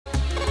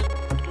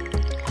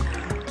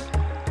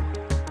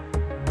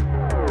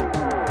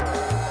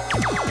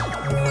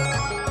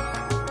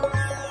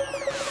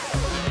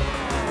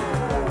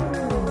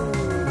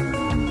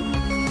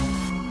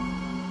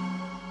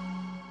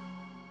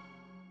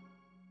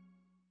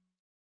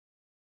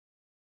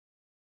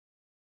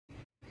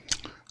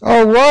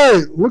All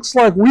right, looks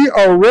like we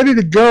are ready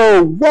to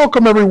go.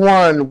 Welcome,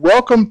 everyone.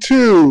 Welcome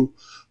to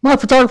my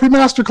photography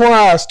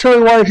masterclass.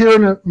 Terry White here,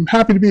 and I'm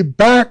happy to be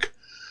back,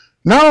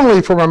 not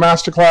only for my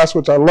masterclass,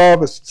 which I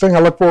love, it's the thing I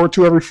look forward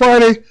to every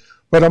Friday,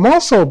 but I'm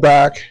also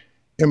back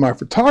in my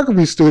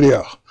photography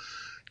studio.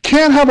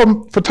 Can't have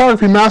a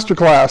photography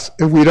masterclass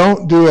if we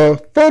don't do a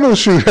photo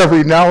shoot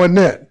every now and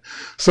then.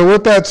 So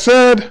with that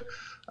said,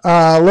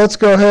 let's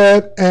go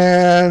ahead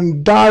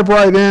and dive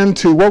right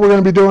into what we're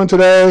going to be doing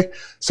today.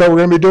 So we're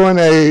going to be doing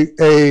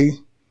a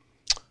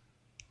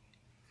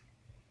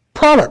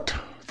product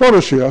photo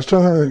shoot. I was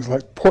trying to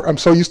think, I'm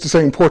so used to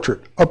saying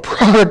portrait. A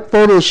product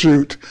photo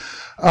shoot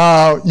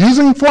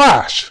using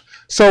flash.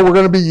 So we're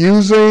going to be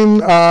using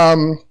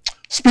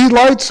speed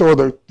lights, or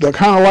the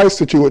kind of lights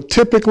that you would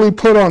typically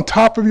put on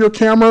top of your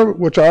camera,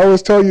 which I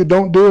always tell you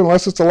don't do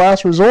unless it's the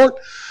last resort.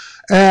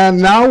 And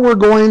now we're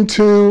going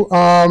to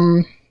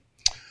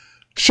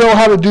show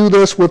how to do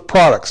this with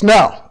products.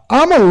 Now,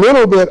 I'll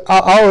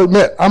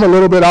admit, I'm a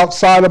little bit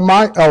outside of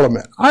my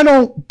element. I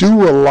don't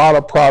do a lot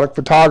of product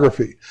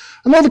photography.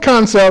 I know the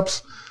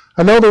concepts,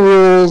 I know the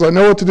rules, I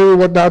know what to do,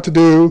 what not to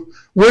do.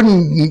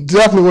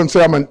 Definitely wouldn't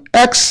say I'm an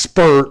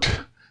expert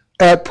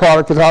at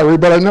product photography,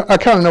 but I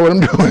kind of know what I'm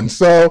doing.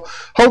 So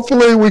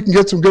hopefully we can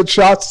get some good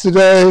shots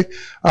today.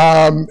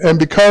 And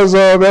because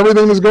of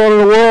everything that's going on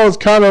in the world,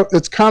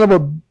 it's kind of a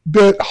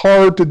bit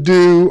hard to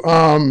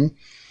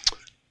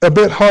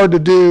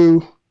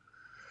do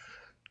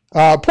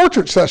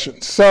portrait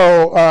sessions.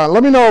 So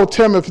let me know,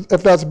 Tim, if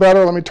that's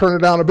better. Let me turn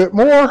it down a bit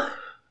more.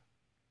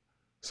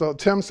 So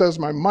Tim says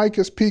my mic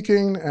is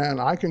peaking,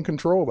 and I can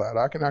control that.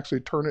 I can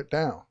actually turn it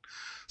down.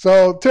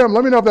 So Tim,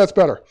 let me know if that's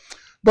better.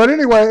 But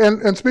anyway,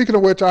 and speaking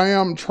of which, I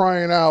am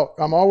trying out,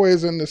 I'm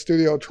always in the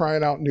studio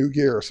trying out new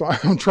gear. So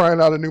I'm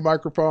trying out a new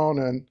microphone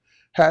and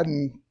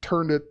hadn't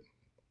turned it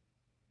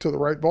to the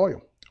right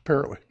volume,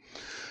 apparently.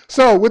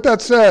 So with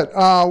that said,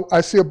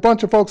 I see a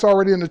bunch of folks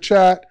already in the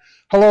chat.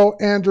 Hello,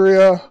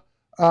 Andrea.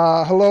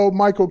 Hello,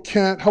 Michael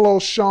Kent. Hello,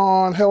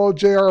 Sean. Hello,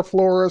 J.R.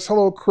 Flores.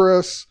 Hello,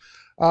 Chris.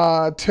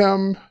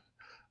 Tim,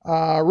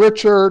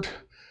 Richard,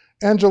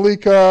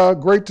 Angelica.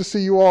 Great to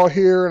see you all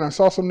here. And I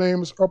saw some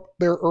names up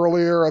there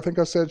earlier. I think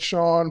I said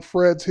Sean.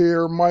 Fred's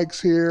here.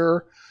 Mike's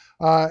here.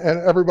 And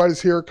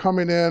everybody's here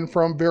coming in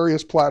from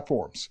various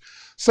platforms.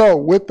 So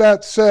with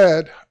that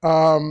said,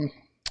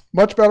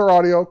 much better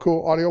audio.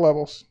 Cool audio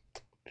levels.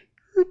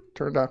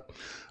 Turned on.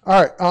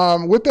 All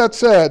right. With that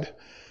said,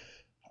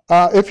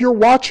 if you're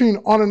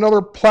watching on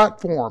another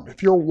platform,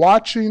 if you're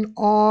watching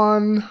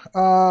on,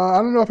 I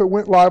don't know if it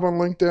went live on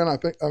LinkedIn. I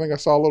think I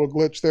saw a little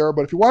glitch there.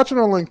 But if you're watching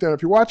on LinkedIn,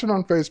 if you're watching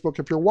on Facebook,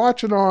 if you're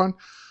watching on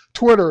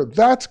Twitter,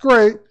 that's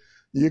great.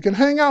 You can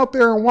hang out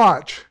there and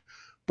watch.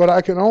 But I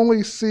can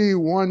only see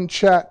one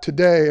chat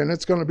today, and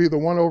it's going to be the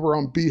one over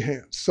on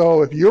Behance.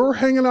 So if you're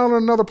hanging out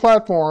on another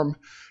platform,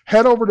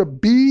 head over to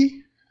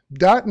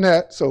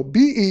be.net. So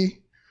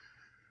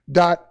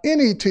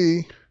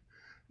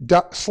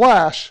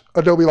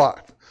be.net/Adobe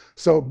Live.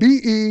 So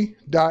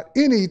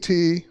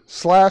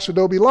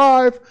be.net/Adobe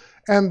Live,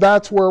 and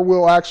that's where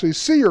we'll actually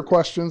see your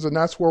questions, and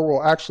that's where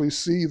we'll actually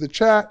see the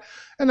chat,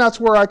 and that's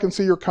where I can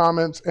see your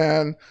comments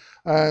and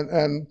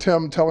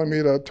Tim telling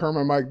me to turn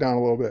my mic down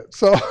a little bit.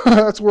 So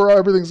that's where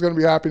everything's going to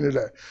be happening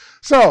today.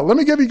 So let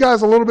me give you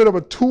guys a little bit of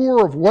a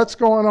tour of what's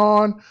going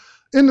on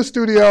in the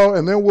studio,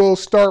 and then we'll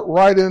start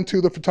right into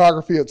the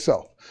photography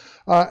itself.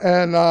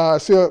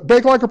 See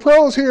Bake Like a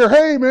Pro is here.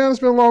 Hey, man, it's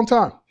been a long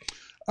time.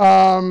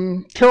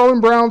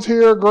 Carolyn Brown's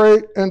here,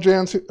 great, and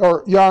Jan's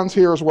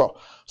here as well.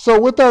 So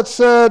with that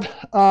said,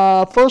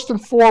 first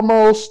and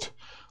foremost,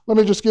 let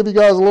me just give you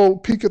guys a little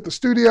peek at the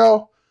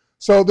studio.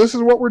 So this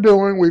is what we're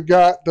doing. We've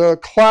got the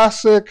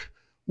classic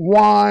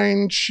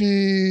wine,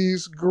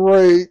 cheese,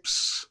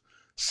 grapes.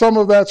 Some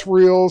of that's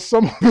real,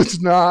 some of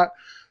it's not.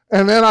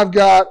 And then I've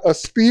got a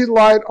speed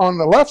light on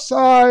the left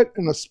side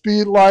and a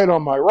speed light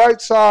on my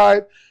right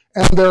side.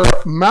 And they're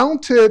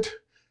mounted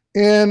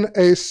in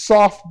a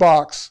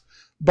softbox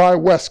by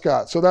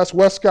Westcott. So that's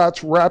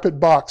Westcott's Rapid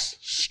Box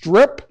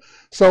Strip.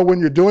 So when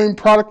you're doing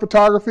product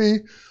photography,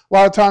 a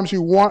lot of times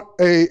you want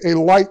a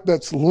light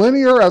that's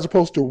linear as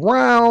opposed to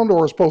round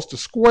or as opposed to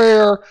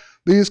square.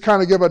 These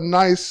kind of give a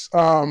nice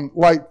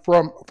light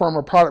from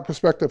a product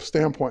perspective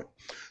standpoint.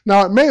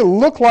 Now, it may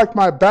look like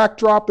my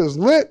backdrop is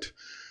lit.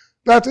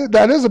 That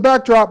is a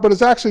backdrop, but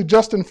it's actually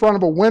just in front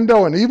of a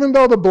window. And even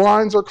though the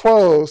blinds are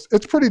closed,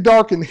 it's pretty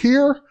dark in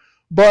here.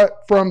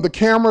 But from the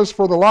cameras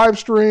for the live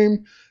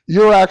stream,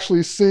 you're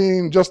actually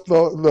seeing just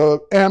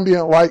the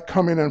ambient light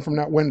coming in from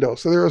that window.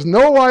 So there is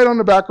no light on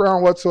the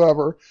background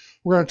whatsoever.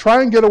 We're going to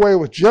try and get away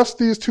with just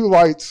these two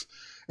lights.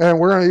 And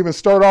we're going to even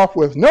start off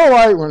with no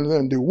light. We're going to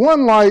then do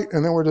one light,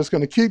 and then we're just going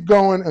to keep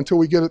going until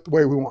we get it the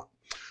way we want.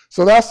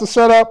 So that's the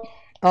setup.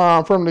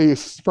 From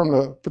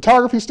the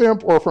photography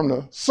standpoint, or from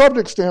the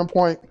subject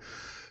standpoint.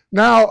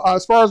 Now,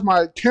 as far as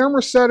my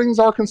camera settings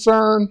are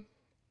concerned,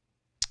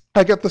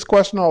 I get this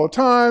question all the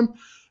time.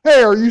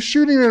 Hey, are you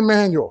shooting in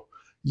manual?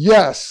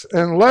 Yes,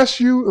 unless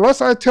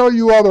I tell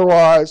you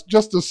otherwise,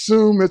 just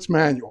assume it's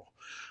manual.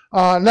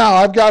 Now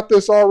I've got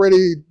this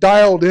already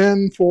dialed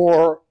in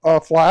for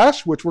a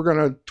flash, which we're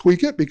going to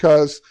tweak it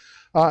because,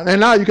 and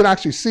now you can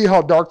actually see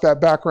how dark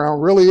that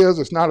background really is.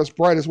 It's not as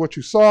bright as what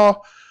you saw.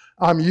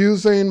 I'm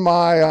using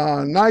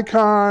my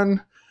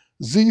Nikon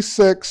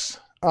Z6.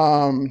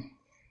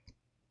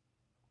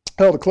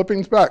 Hell, the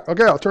clipping's back.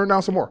 Okay, I'll turn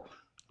down some more.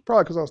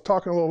 Probably because I was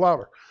talking a little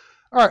louder.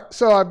 All right,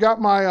 so I've got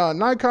my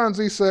Nikon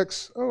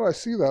Z6. Oh, I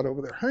see that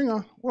over there. Hang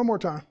on, one more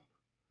time.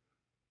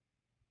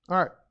 All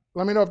right,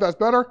 let me know if that's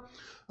better.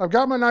 I've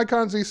got my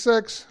Nikon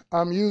Z6.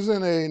 I'm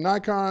using a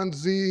Nikon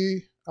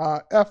Z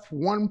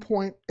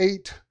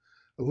f1.8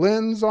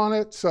 lens on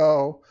it,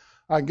 so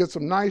I can get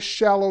some nice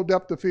shallow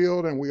depth of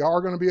field, and we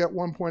are going to be at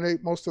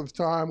 1.8 most of the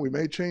time. We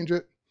may change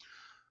it.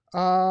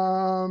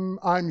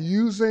 I'm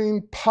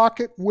using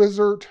Pocket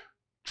Wizard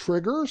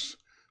triggers.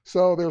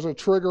 So there's a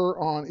trigger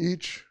on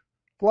each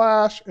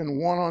flash and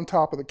one on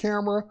top of the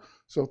camera.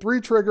 So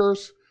 3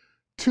 triggers,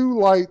 2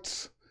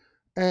 lights,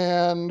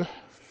 and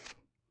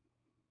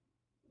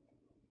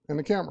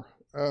the camera.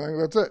 I think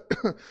that's it.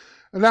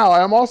 And now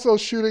I'm also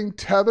shooting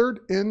tethered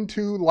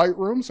into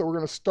Lightroom. So we're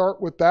going to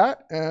start with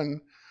that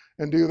and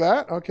do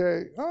that.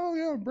 Okay. Oh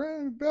yeah,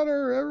 brand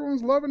better.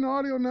 Everyone's loving the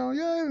audio now.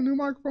 Yay, the new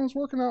microphone's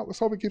working out. Let's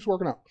hope it keeps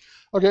working out.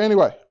 Okay,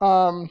 anyway,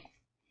 we're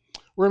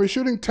going to be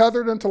shooting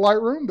tethered into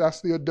Lightroom. That's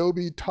the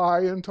Adobe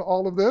tie into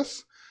all of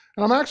this.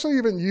 And I'm actually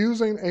even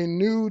using a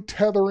new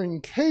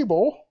tethering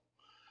cable.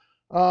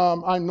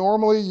 I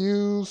normally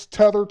use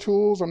tether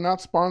tools. I'm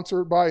not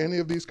sponsored by any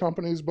of these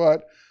companies,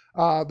 but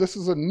this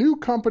is a new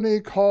company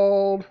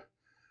called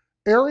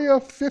Area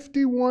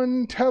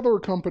 51 Tether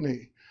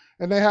Company.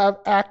 And they have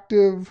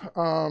active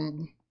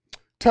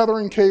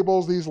tethering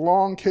cables, these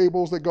long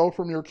cables that go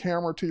from your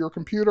camera to your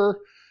computer.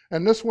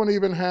 And this one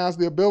even has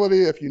the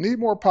ability, if you need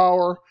more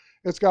power,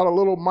 it's got a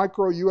little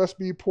micro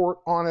USB port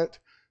on it,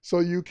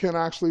 so you can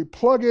actually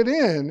plug it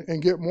in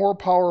and get more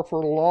power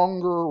for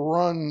longer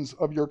runs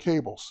of your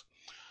cables.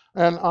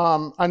 And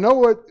I know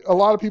what a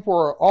lot of people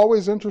are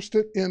always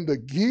interested in the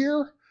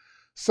gear.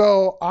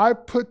 So I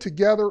put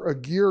together a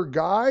gear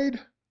guide.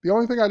 The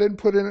only thing I didn't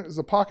put in it is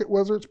the Pocket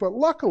Wizards, but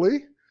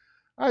luckily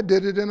I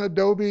did it in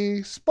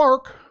Adobe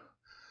Spark,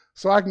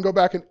 so I can go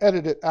back and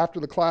edit it after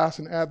the class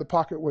and add the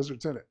Pocket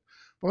Wizards in it.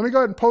 Well, let me go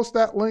ahead and post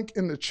that link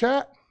in the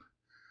chat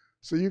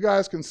so you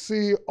guys can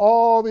see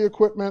all the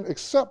equipment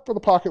except for the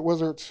Pocket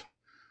Wizards,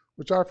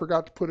 which I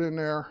forgot to put in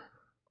there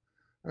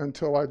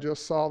until I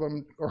just saw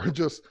them, or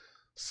just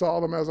saw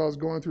them as I was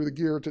going through the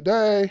gear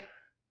today.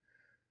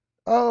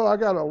 Oh, I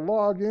got to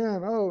log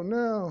in. Oh,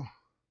 no.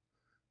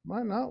 Am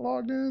I not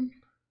logged in?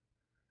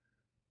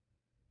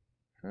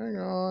 Hang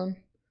on.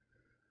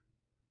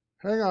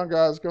 Hang on,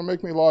 guys. It's going to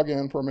make me log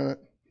in for a minute.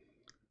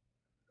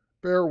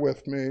 Bear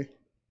with me.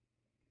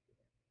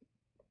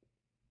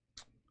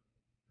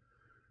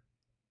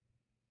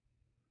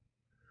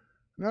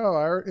 No,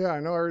 I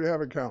know I already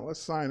have an account. Let's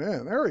sign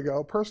in. There we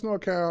go. Personal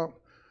account.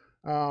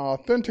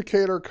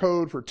 Authenticator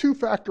code for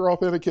 2-factor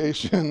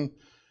authentication.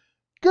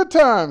 Good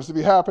times to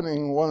be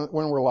happening when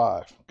we're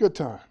live. Good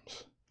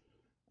times.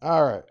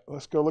 All right,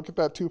 let's go look at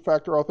that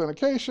 2-factor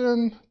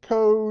authentication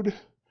code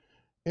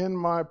in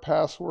my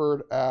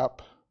password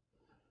app.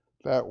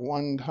 That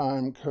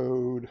one-time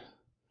code,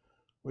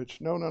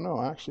 which no,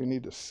 I actually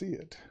need to see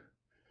it.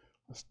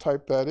 Let's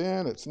type that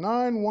in. It's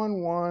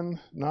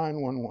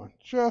 911911.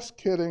 Just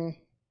kidding.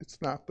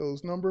 It's not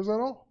those numbers at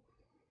all.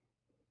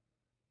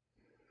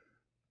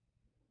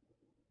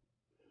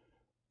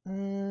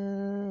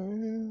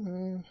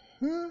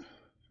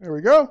 There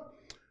we go.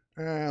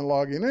 And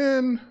logging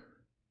in.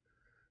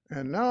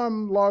 And now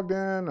I'm logged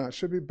in. I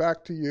should be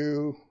back to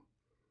you.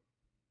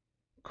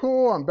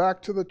 Cool. I'm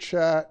back to the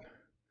chat.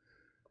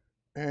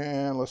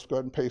 And let's go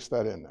ahead and paste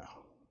that in now.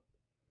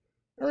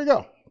 There we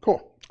go.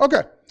 Cool.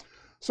 Okay.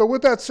 So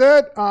with that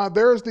said,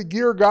 there's the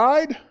gear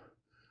guide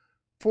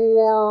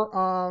for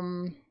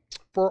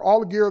all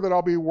the gear that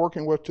I'll be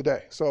working with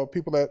today. So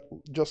people that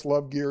just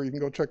love gear, you can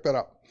go check that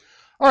out.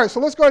 All right,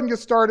 so let's go ahead and get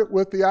started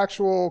with the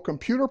actual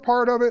computer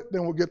part of it.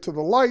 Then we'll get to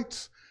the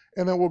lights,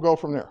 and then we'll go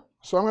from there.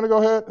 So I'm going to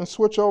go ahead and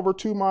switch over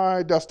to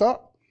my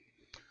desktop.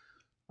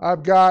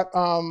 I've got,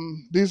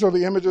 these are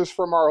the images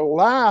from our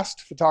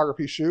last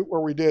photography shoot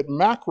where we did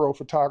macro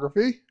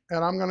photography.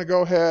 And I'm going to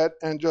go ahead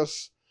and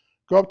just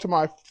go up to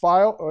my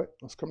file.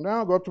 Let's come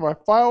down, go up to my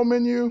file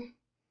menu. If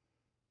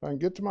I can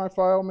get to my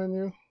file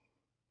menu.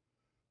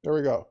 There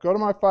we go. Go to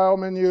my file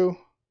menu.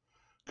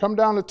 Come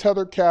down to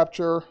tethered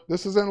capture.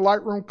 This is in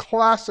Lightroom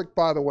Classic,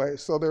 by the way.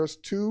 So there's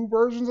 2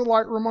 versions of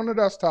Lightroom on the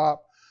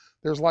desktop.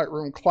 There's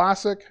Lightroom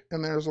Classic,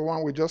 and there's the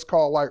one we just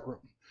call Lightroom.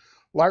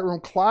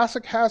 Lightroom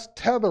Classic has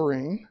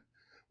tethering,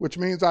 which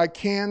means I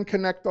can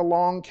connect a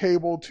long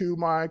cable to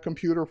my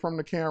computer from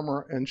the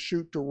camera and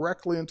shoot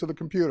directly into the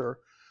computer.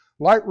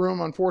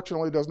 Lightroom,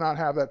 unfortunately, does not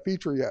have that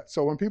feature yet.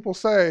 So when people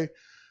say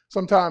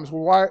sometimes,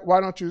 well,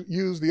 why don't you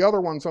use the other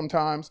one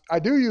sometimes? I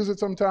do use it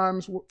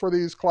sometimes for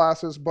these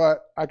classes,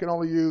 but I can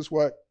only use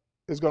what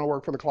is going to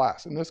work for the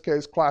class. In this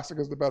case, Classic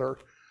is the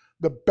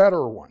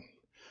better one.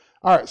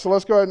 All right, so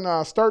let's go ahead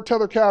and start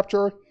tether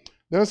capture.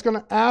 Then it's going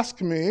to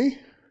ask me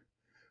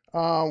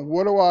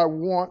What do I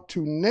want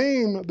to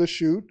name the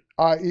shoot,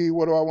 i.e.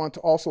 what do I want to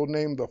also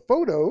name the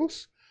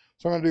photos?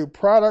 So I'm going to do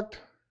product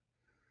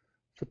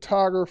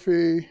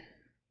photography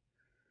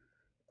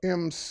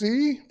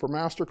MC for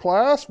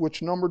Masterclass.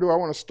 Which number do I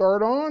want to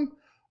start on?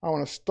 I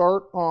want to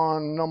start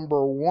on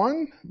number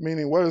 1,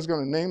 meaning what is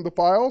going to name the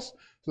files.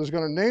 So it's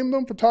going to name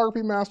them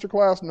Photography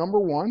Masterclass number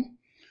 1.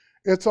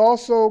 It's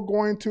also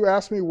going to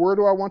ask me where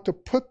do I want to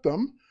put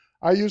them.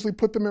 I usually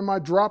put them in my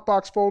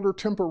Dropbox folder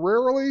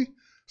temporarily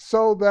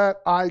so that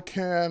I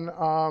can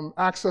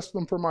access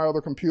them from my other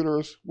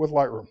computers with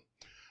Lightroom.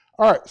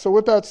 All right, so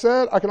with that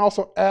said, I can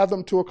also add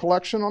them to a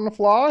collection on the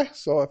fly.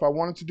 So if I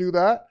wanted to do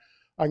that,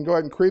 I can go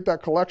ahead and create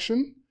that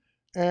collection.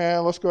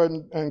 And let's go ahead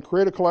and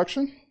create a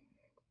collection.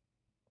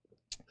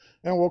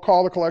 And we'll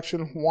call the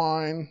collection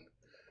Wine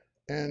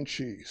and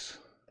Cheese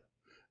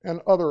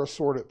and other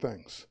assorted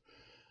things.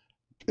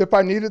 If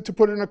I needed to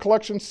put it in a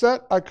collection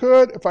set, I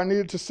could. If I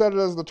needed to set it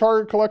as the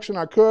target collection,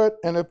 I could.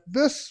 And if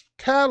this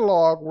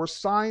catalog were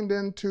signed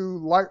into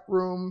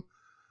Lightroom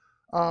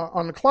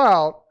on the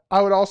cloud,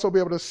 I would also be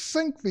able to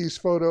sync these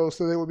photos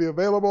so they would be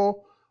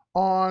available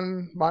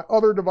on my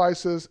other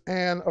devices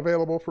and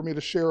available for me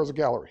to share as a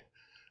gallery.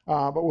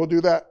 But we'll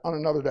do that on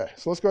another day.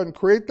 So let's go ahead and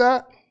create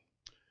that.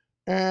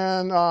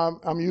 And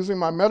I'm using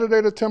my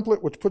metadata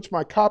template, which puts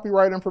my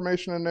copyright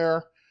information in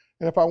there.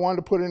 And if I wanted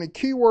to put any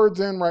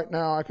keywords in right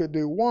now, I could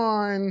do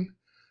wine,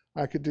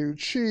 I could do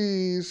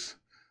cheese,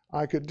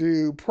 I could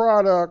do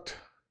product,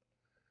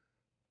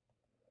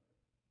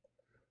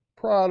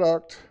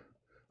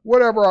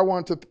 whatever I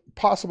want to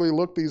possibly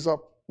look these up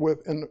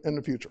with in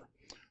the future.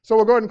 So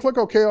we'll go ahead and click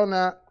OK on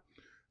that.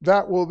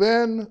 That will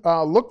then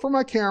look for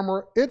my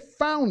camera. It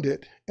found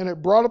it, and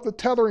it brought up the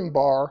tethering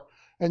bar.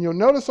 And you'll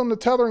notice on the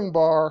tethering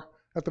bar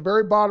at the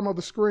very bottom of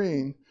the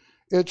screen,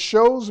 it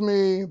shows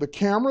me the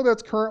camera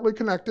that's currently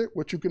connected,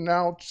 which you can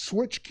now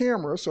switch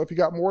cameras. So if you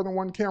got more than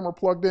one camera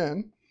plugged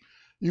in,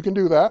 you can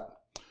do that.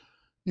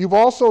 You've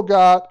also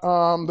got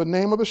the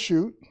name of the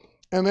shoot,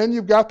 and then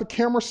you've got the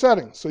camera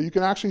settings. So you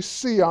can actually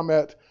see I'm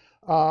at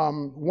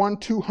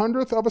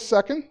 1/200th of a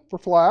second for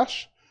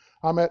flash.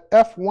 I'm at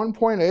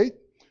f1.8.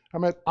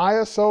 I'm at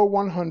ISO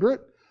 100.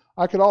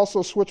 I could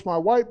also switch my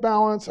white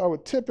balance. I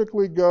would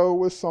typically go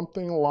with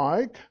something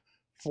like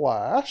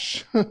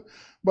flash,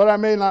 but I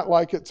may not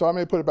like it, so I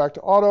may put it back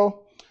to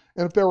auto.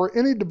 And if there were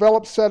any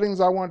developed settings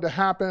I wanted to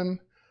happen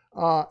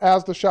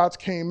as the shots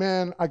came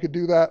in, I could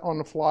do that on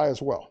the fly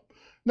as well.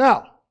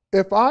 Now,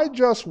 if I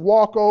just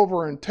walk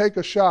over and take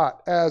a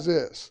shot as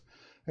is,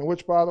 and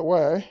which, by the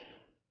way,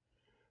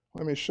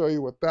 let me show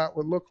you what that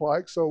would look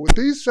like. So with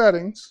these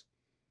settings,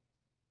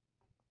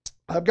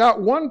 I've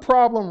got one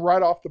problem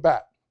right off the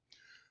bat.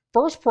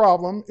 First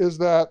problem is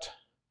that,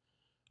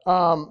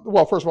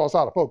 well, first of all, it's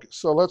out of focus.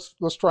 So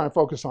let's try and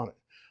focus on it.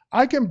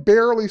 I can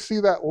barely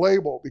see that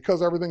label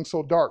because everything's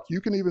so dark.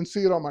 You can even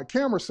see it on my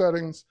camera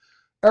settings.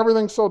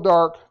 Everything's so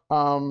dark.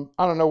 I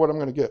don't know what I'm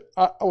going to get.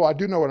 I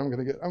do know what I'm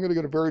going to get. I'm going to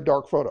get a very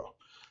dark photo.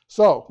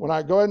 So when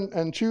I go ahead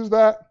and choose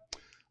that,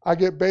 I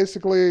get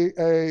basically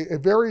a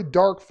very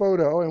dark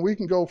photo, and we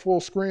can go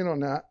full screen on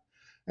that.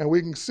 And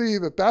we can see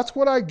that that's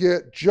what I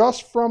get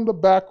just from the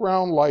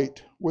background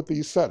light with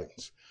these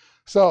settings.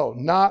 So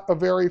not a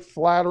very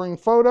flattering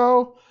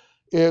photo.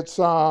 It's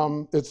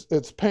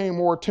paying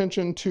more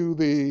attention to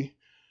the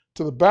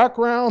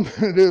background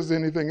than it is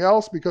anything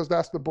else because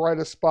that's the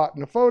brightest spot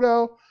in the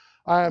photo.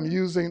 I am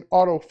using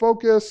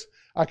autofocus.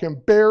 I can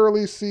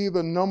barely see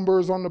the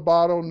numbers on the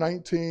bottom,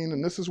 19,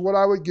 and this is what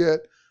I would get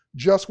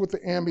just with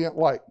the ambient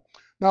light.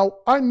 Now,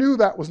 I knew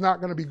that was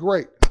not going to be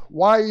great.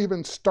 Why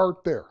even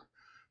start there?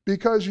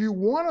 Because you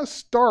want to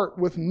start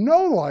with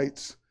no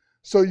lights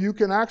so you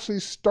can actually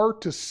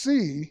start to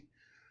see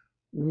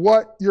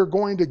what you're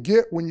going to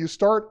get when you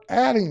start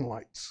adding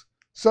lights.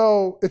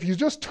 So if you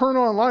just turn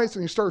on lights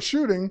and you start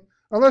shooting,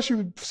 unless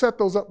you set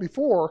those up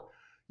before,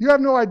 you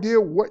have no idea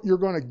what you're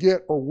going to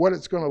get or what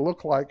it's going to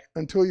look like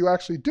until you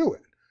actually do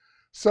it.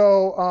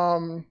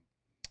 So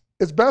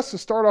it's best to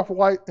start off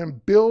light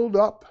and build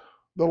up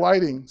the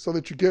lighting so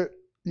that you get,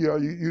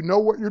 you know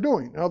what you're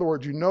doing. In other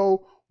words, you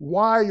know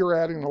why you're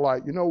adding the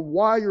light, you know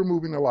why you're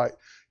moving the light,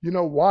 you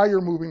know why you're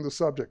moving the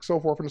subject, so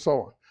forth and so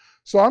on.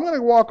 So I'm going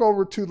to walk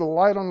over to the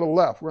light on the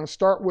left. We're going to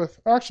start with,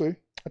 actually,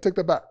 I take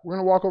that back. We're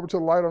going to walk over to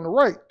the light on the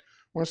right.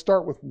 We're going to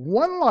start with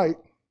one light,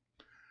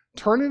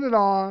 turning it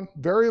on,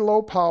 very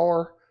low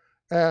power,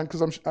 and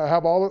because I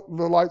have all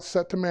the lights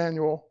set to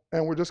manual,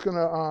 and we're just going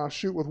to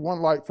shoot with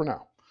one light for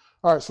now.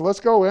 All right, so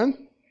let's go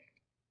in.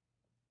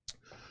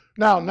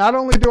 Now, not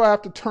only do I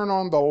have to turn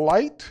on the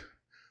light,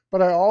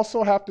 but I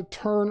also have to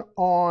turn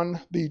on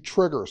the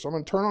trigger. So I'm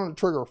going to turn on the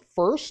trigger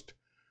first,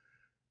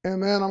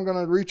 and then I'm going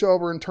to reach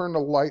over and turn the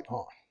light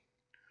on.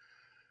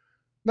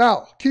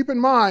 Now, keep in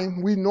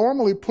mind, we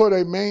normally put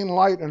a main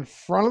light in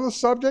front of the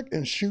subject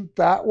and shoot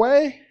that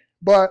way,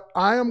 but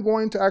I am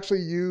going to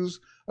actually use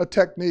a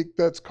technique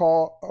that's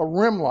called a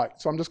rim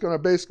light. So I'm just going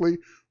to basically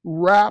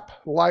wrap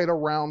light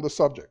around the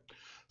subject.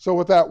 So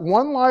with that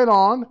one light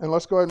on, and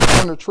let's go ahead and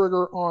turn the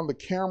trigger on the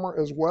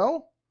camera as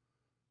well.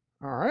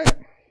 All right.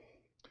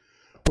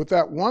 with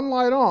that one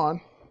light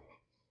on.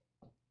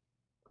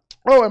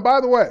 Oh, and by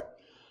the way,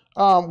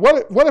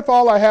 what if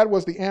all I had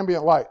was the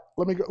ambient light?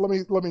 Let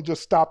me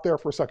just stop there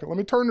for a second. Let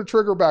me turn the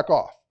trigger back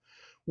off.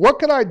 What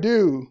could I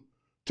do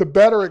to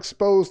better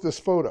expose this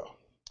photo?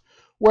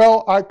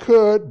 Well, I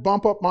could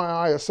bump up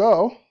my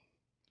ISO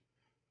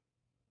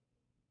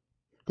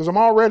because I'm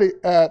already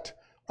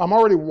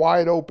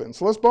wide open.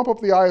 So let's bump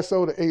up the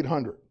ISO to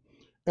 800.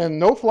 And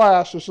no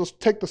flash, let's just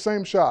take the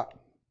same shot.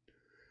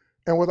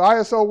 And with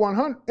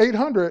ISO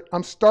 800,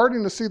 I'm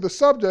starting to see the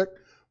subject,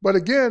 but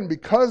again,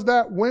 because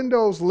that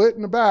window's lit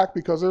in the back,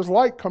 because there's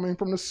light coming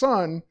from the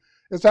sun,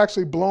 it's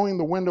actually blowing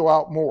the window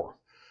out more.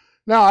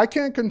 Now, I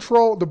can't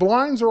control, the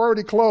blinds are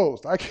already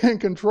closed. I can't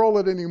control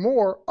it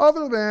anymore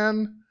other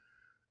than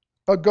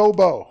a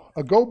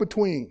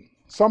go-between,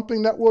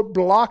 something that would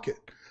block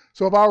it.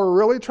 So if I were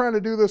really trying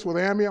to do this with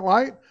ambient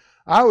light,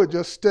 I would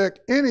just stick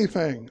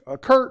anything, a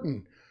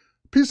curtain,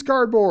 piece of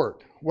cardboard,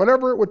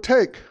 whatever it would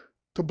take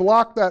to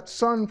block that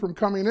sun from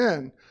coming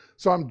in.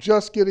 So I'm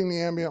just getting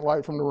the ambient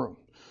light from the room.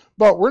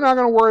 But we're not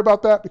going to worry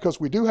about that because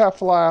we do have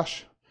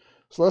flash.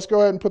 So let's go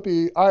ahead and put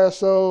the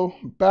ISO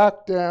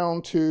back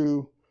down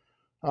to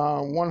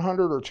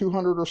 100 or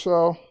 200 or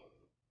so.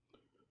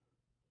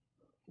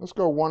 Let's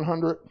go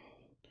 100.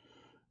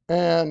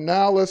 And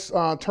now let's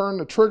turn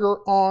the trigger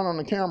on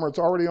the camera. It's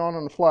already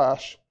on the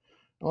flash.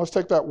 And let's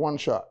take that one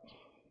shot.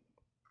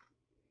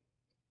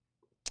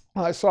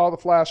 I saw the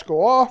flash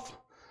go off,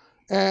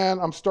 and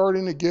I'm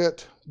starting to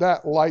get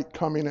that light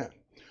coming in.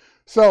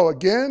 So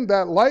again,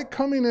 that light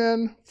coming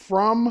in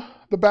from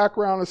the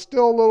background is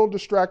still a little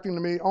distracting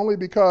to me, only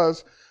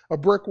because a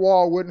brick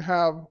wall wouldn't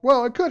have,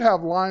 well, it could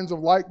have lines of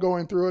light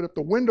going through it if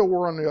the window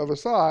were on the other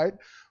side,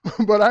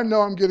 but I know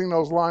I'm getting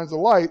those lines of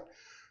light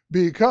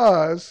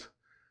because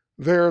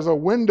there's a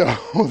window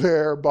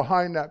there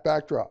behind that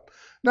backdrop.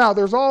 Now,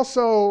 there's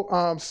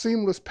also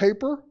seamless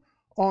paper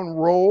on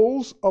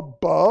rolls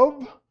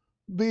above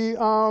the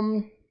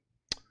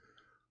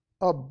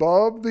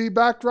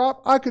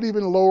backdrop. I could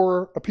even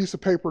lower a piece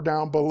of paper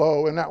down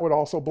below, and that would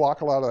also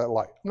block a lot of that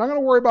light. I'm not going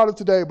to worry about it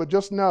today, but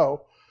just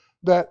know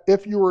that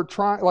if you were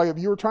trying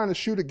to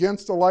shoot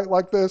against a light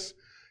like this,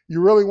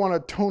 you really want to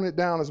tone it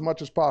down as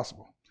much as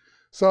possible.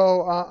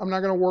 So I'm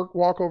not going to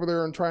walk over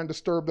there and try and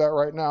disturb that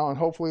right now, and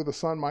hopefully the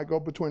sun might go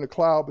between a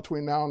cloud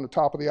between now and the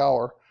top of the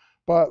hour.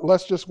 But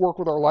let's just work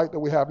with our light that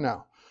we have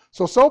now.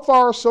 So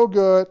far, so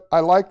good.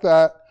 I like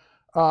that.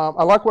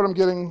 I like what I'm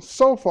getting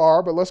so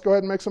far, but let's go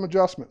ahead and make some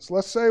adjustments.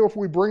 Let's say if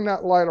we bring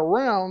that light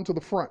around to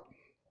the front.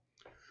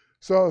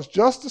 So it's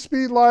just a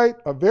speed light,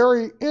 a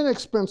very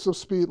inexpensive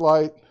speed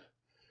light,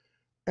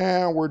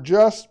 and we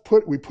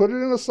put it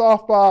in a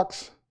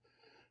softbox.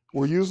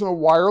 We're using a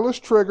wireless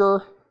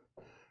trigger.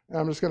 And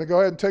I'm just going to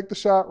go ahead and take the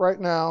shot right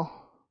now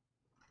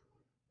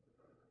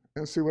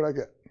and see what I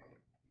get.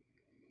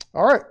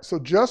 All right, so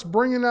just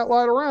bringing that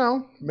light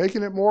around,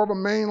 making it more of a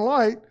main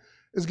light,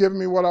 is giving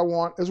me what I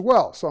want as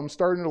well. So I'm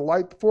starting to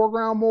light the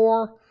foreground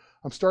more.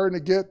 I'm starting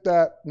to get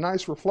that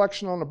nice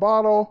reflection on the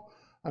bottle.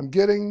 I'm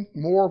getting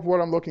more of what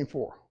I'm looking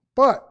for.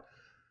 But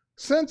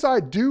since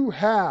I do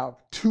have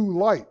two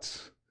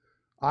lights,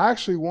 I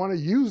actually want to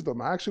use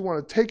them. I actually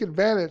want to take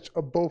advantage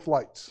of both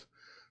lights.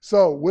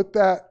 So with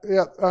that,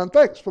 yeah,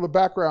 thanks for the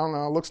background.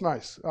 Looks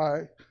nice.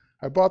 I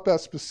bought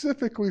that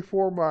specifically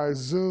for my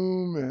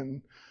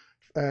Zoom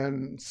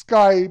and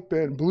Skype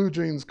and Blue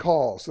Jeans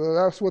calls. So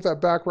that's what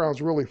that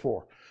background's really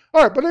for.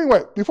 All right, but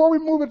anyway, before we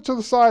move it to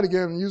the side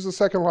again and use the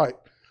second light,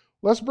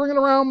 let's bring it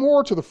around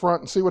more to the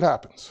front and see what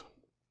happens.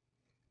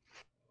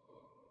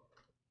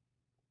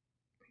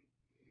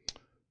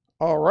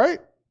 All right,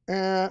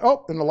 and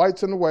the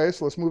light's in the way,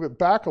 so let's move it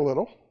back a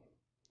little.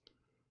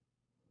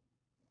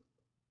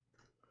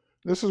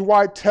 This is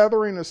why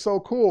tethering is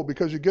so cool,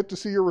 because you get to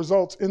see your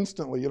results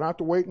instantly. You don't have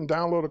to wait and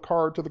download a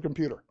card to the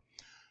computer.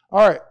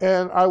 All right,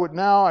 and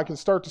I can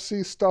start to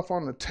see stuff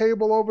on the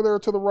table over there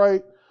to the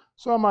right.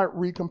 So I might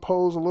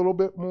recompose a little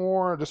bit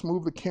more, just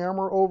move the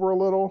camera over a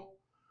little.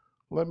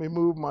 Let me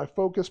move my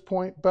focus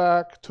point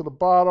back to the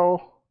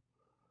bottle.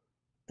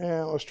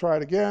 And let's try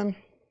it again.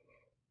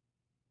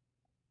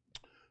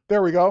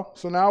 There we go.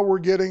 So now we're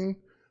getting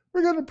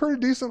a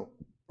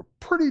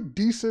pretty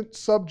decent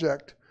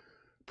subject,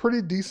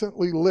 pretty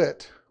decently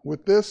lit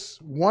with this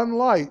one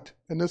light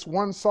and this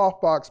one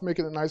softbox,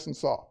 making it nice and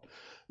soft.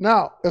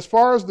 Now, as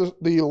far as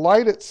the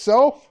light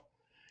itself,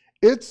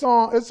 it's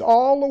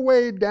all the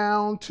way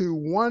down to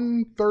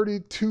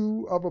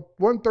 1/32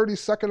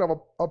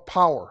 of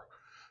power.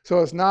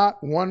 So it's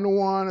not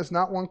 1:1, it's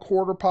not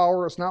 1/4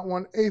 power, it's not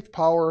 1/8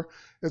 power,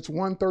 it's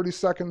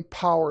 1/32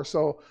 power.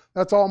 So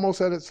that's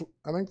almost at its,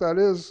 I think that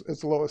is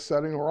its lowest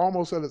setting, or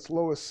almost at its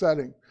lowest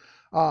setting.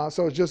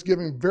 So it's just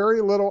giving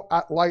very little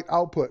light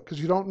output, because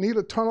you don't need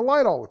a ton of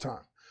light all the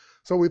time.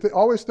 So we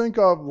always think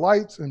of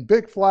lights and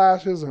big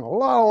flashes and a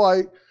lot of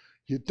light.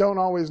 You don't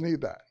always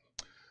need that.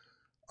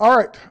 All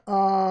right.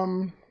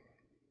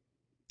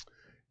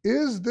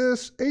 Is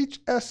this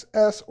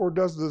HSS, or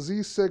does the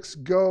Z6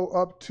 go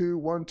up to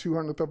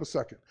 1/200th of a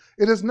second?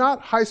 It is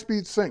not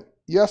high-speed sync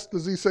Yes, the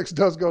Z6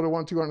 does go to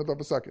 1/200th of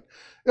a second.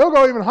 It'll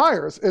go even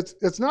higher.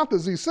 It's not the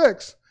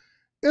Z6,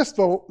 it's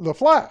the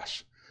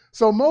flash.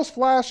 So most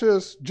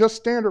flashes, just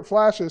standard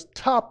flashes,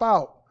 top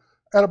out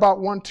at about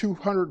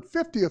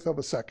 1/250th of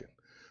a second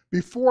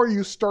before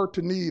you start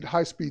to need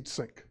high-speed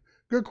sync.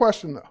 Good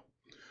question, though.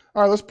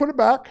 All right, let's put it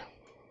back.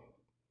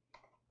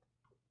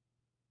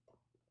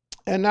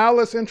 And now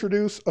let's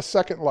introduce a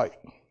second light.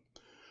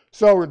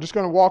 So we're just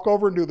going to walk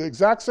over and do the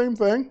exact same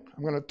thing.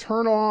 I'm going to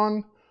turn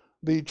on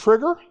the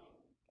trigger,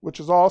 which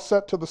is all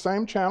set to the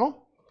same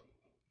channel.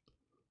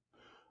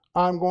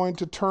 I'm going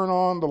to turn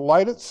on the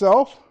light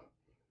itself,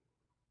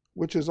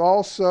 which is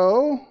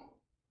also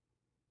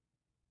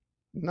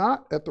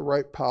not at the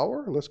right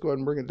power. Let's go ahead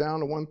and bring it down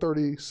to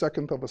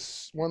 1/32nd of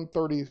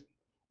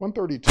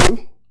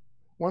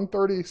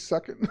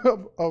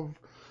 1/32nd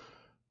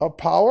of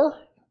power.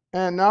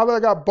 And now that I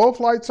got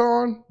both lights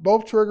on,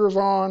 both triggers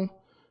on,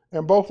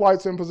 and both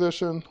lights in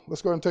position,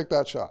 let's go ahead and take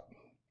that shot.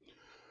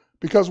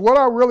 Because what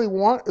I really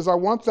want is I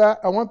want that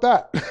I want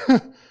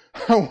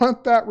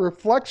that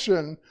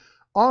reflection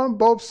on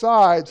both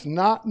sides,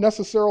 not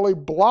necessarily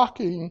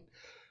blocking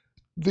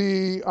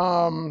the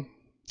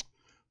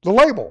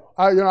label.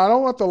 I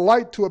don't want the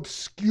light to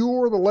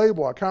obscure the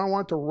label. I kind of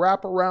want it to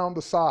wrap around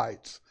the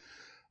sides.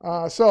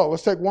 So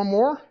let's take one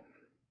more.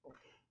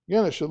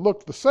 Again, it should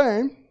look the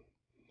same.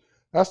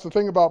 That's the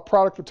thing about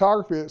product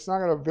photography. It's not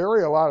going to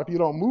vary a lot if you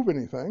don't move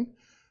anything.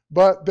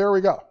 But there we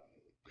go.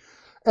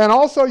 And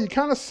also, you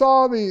kind of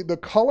saw the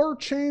color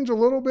change a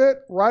little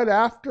bit right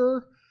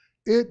after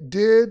it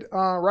did,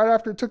 right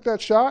after it took that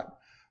shot.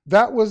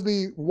 That was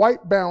the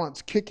white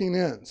balance kicking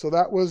in. So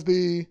that was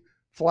the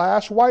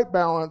flash white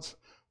balance,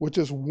 which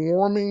is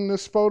warming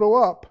this photo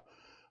up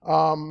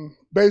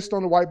based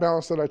on the white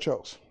balance that I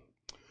chose.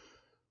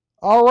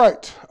 All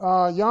right,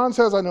 Jan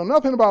says, I know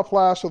nothing about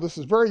Flash, so this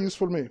is very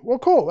useful to me. Well,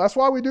 cool. That's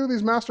why we do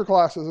these master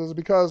classes, is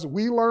because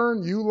we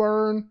learn, you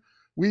learn,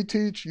 we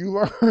teach, you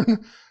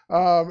learn,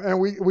 and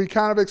we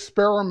kind of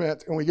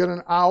experiment, and we get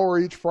an hour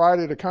each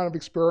Friday to kind of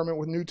experiment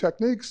with new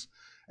techniques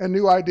and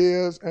new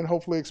ideas, and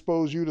hopefully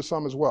expose you to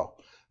some as well.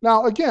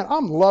 Now, again,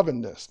 I'm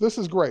loving this. This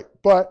is great,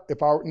 but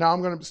now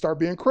I'm going to start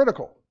being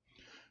critical.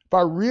 If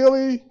I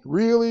really,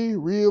 really,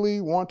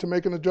 really want to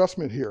make an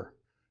adjustment here,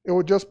 it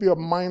would just be a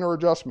minor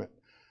adjustment.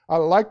 I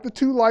like the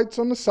two lights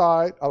on the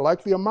side. I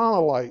like the amount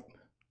of light,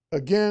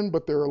 again,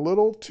 but they're a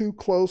little too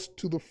close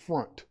to the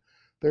front.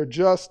 They're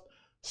just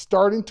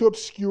starting to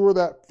obscure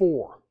that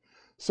 4.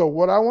 So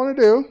what I want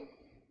to do,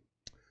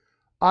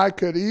 I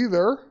could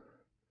either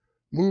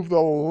move the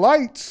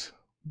lights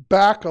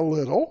back a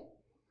little,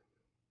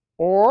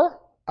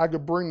 or I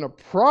could bring the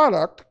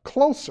product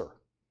closer.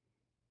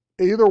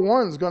 Either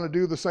one is going to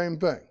do the same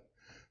thing.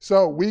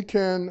 So we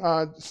can,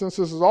 since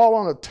this is all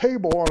on a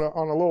table,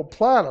 on a little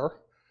platter,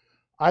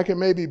 I can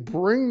maybe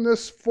bring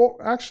this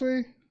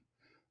actually,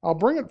 I'll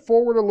bring it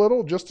forward a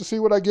little just to see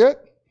what I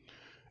get.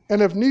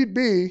 And if need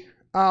be,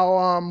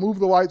 I'll move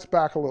the lights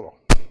back a little.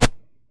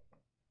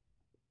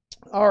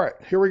 All right,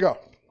 here we go.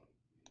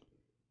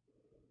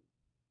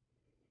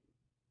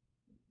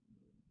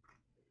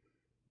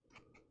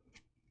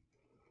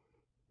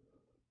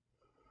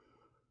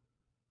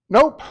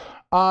 Nope,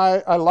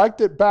 I liked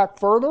it back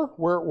further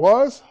where it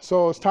was,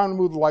 so it's time to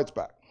move the lights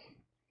back.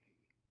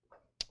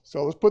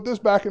 So let's put this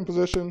back in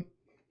position.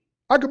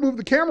 I could move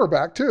the camera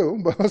back too,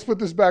 but let's put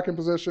this back in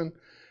position.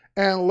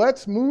 And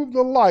let's move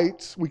the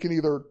lights. We can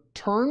either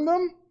turn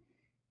them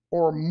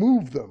or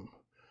move them.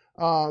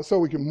 So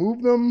we can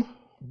move them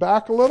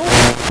back a little,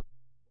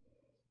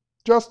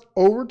 just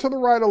over to the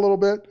right a little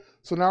bit.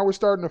 So now we're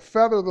starting to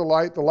feather the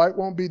light. The light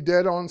won't be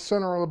dead on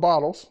center of the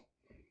bottles,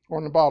 or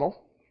in the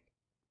bottle.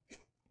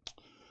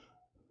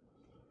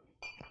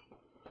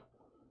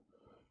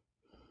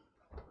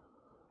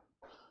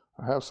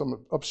 I have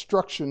some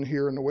obstruction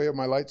here in the way of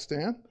my light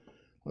stand.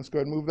 Let's go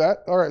ahead and move that.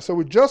 All right, so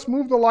we just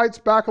moved the lights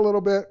back a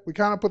little bit. We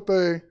kind of put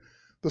the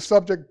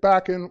subject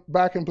back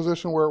in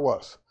position where it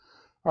was.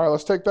 All right,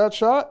 let's take that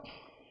shot.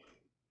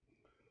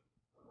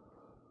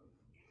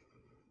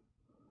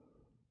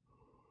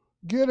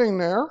 Getting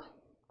there.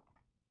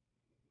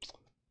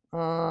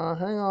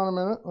 Hang on a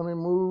minute. Let me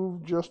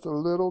move just a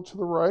little to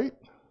the right.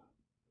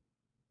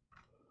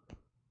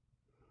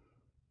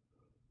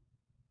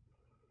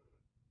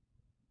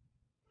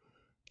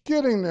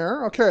 Getting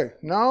there. Okay,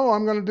 now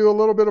I'm going to do a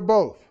little bit of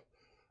both.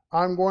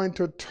 I'm going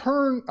to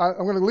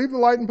leave the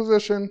light in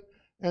position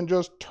and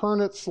just turn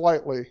it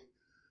slightly.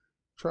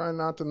 Try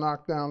not to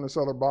knock down this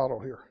other bottle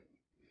here.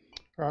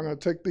 I'm going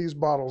to take these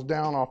bottles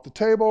down off the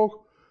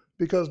table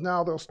because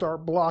now they'll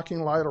start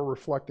blocking light or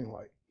reflecting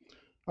light.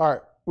 All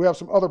right, we have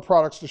some other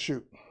products to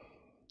shoot.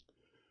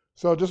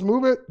 So just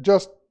move it,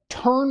 just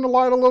turn the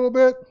light a little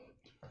bit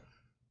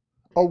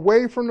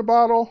away from the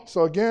bottle.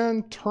 So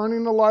again,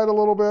 turning the light a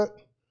little bit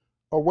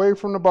away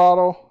from the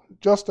bottle,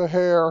 just a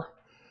hair,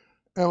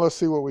 and let's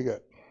see what we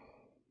get.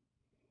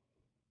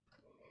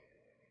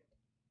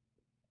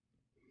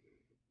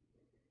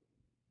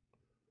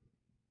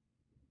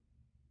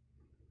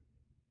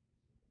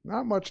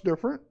 Not much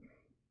different.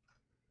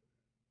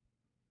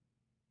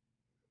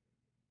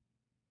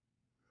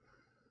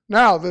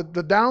 Now,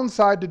 the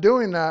downside to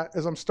doing that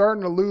is I'm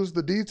starting to lose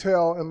the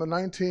detail in the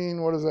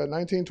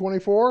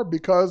 1924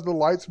 because the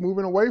light's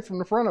moving away from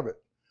the front of it.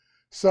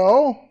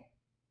 So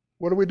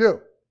what do?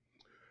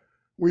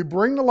 We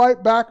bring the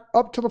light back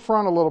up to the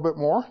front a little bit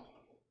more,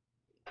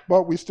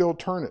 but we still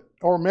turn it.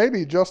 Or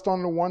maybe just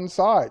on the one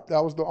side.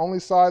 That was the only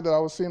side that I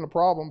was seeing a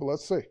problem, but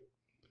let's see.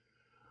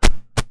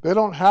 They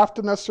don't have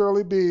to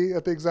necessarily be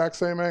at the exact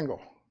same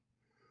angle,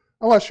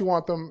 unless you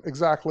want them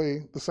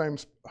exactly the same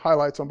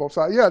highlights on both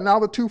sides. Yeah, now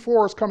the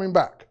 2.4 is coming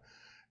back,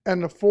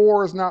 and the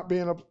 4 is not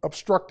being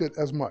obstructed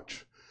as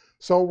much.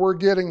 So we're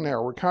getting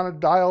there. We're kind of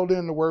dialed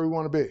into where we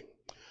want to be.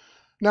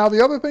 Now,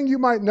 the other thing you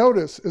might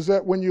notice is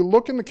that when you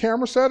look in the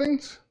camera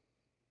settings,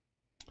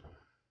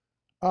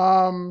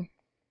 that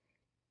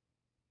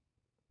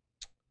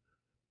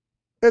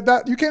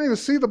you can't even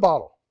see the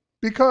bottle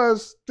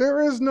because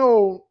there is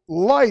no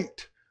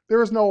light.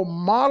 There is no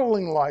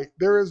modeling light.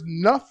 There is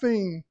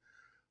nothing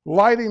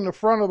lighting the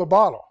front of the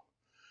bottle.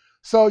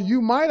 So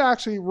you might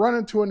actually run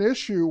into an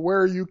issue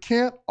where you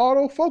can't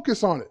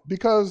autofocus on it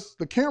because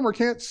the camera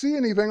can't see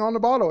anything on the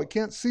bottle. It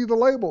can't see the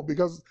label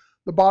because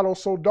the bottle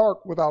is so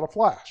dark without a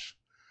flash.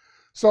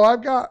 So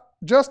I've got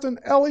just an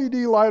LED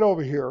light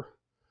over here.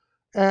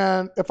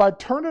 And if I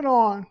turn it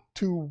on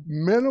to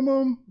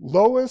minimum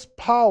lowest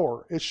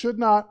power, it should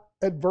not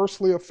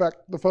adversely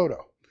affect the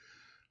photo.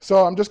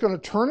 So I'm just going to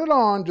turn it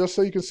on just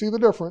so you can see the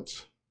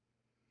difference.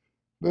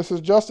 This is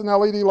just an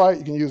LED light.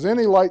 You can use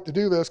any light to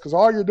do this because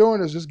all you're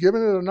doing is just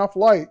giving it enough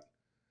light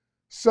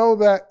so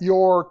that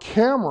your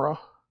camera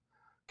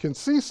can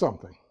see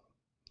something.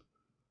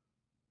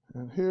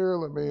 And here,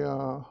 let me,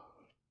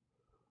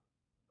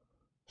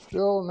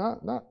 still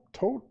not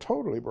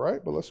totally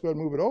bright, but let's go ahead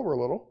and move it over a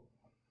little.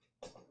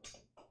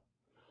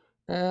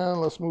 And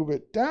let's move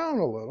it down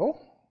a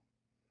little.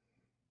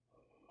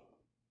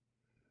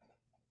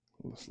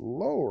 Let's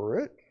lower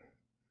it.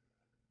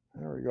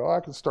 There we go. I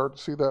can start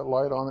to see that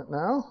light on it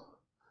now.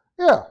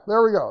 Yeah,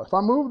 there we go. If I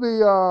move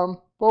the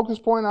focus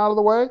point out of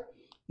the way,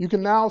 you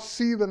can now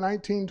see the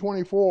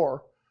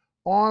 1924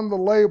 on the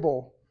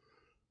label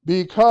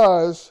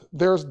because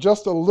there's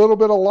just a little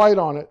bit of light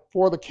on it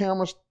for the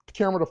camera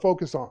to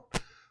focus on.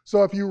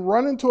 So if you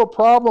run into a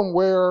problem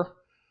where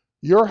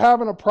you're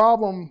having a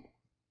problem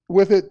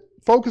with it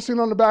focusing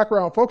on the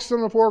background, focusing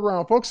on the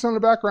foreground, focusing on the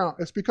background,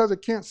 it's because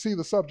it can't see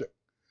the subject.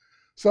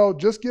 So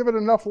just give it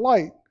enough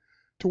light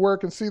to where it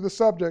can see the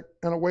subject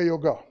and away you'll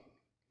go.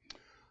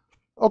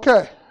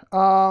 Okay,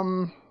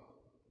 time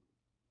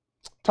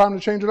to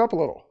change it up a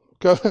little,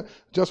 because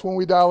just when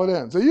we dial it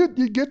in. So you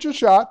get your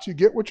shots, you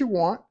get what you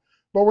want,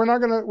 but I'm not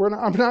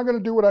gonna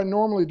do what I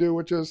normally do,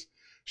 which is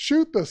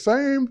shoot the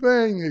same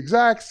thing, the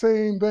exact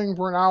same thing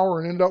for an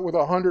hour and end up with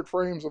 100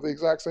 frames of the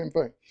exact same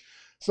thing.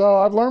 So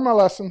I've learned my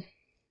lesson.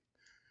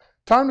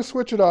 Time to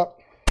switch it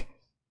up.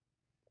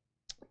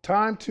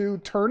 Time to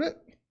turn it.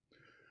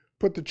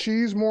 Put the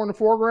cheese more in the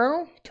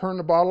foreground, turn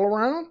the bottle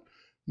around,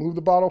 move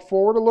the bottle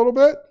forward a little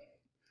bit.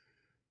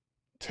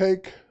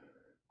 Take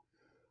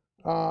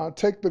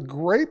the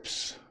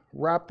grapes,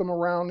 wrap them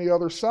around the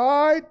other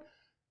side,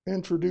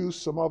 introduce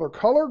some other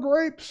color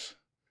grapes,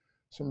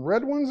 some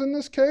red ones in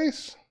this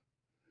case.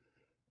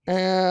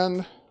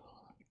 And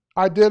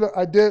I did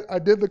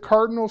the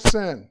cardinal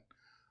sin.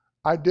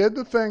 I did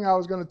the thing I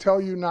was going to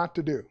tell you not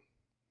to do.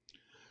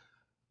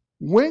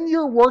 When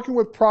you're working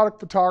with product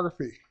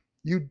photography,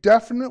 you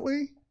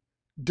definitely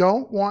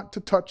don't want to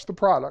touch the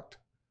product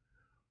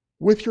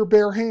with your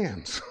bare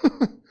hands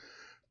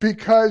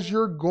because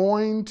you're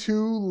going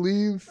to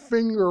leave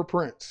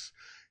fingerprints.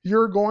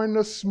 You're going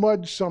to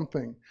smudge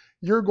something.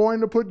 You're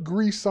going to put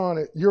grease on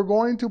it. You're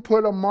going to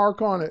put a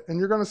mark on it. And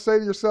you're going to say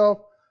to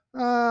yourself,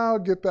 I'll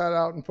get that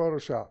out in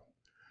Photoshop.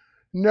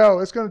 No,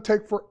 it's going to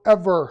take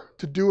forever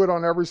to do it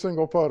on every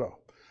single photo.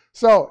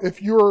 So if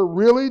you're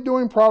really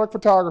doing product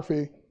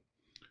photography,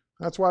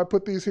 that's why I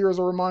put these here as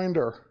a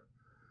reminder.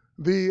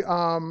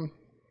 You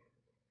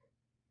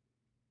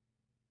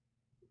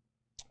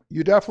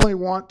definitely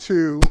want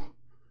to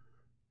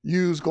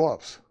use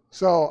gloves.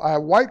 So I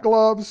have white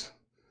gloves.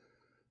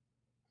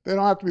 They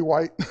don't have to be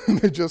white.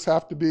 They just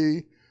have to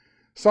be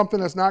something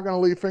that's not going to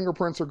leave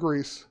fingerprints or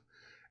grease.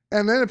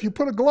 And then if you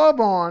put a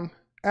glove on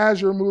as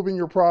you're moving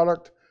your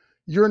product,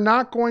 you're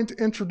not going to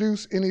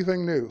introduce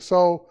anything new.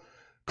 So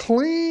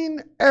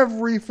clean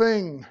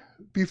everything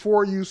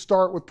before you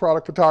start with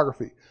product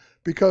photography,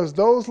 because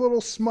those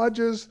little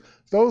smudges,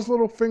 those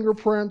little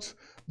fingerprints,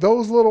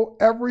 those little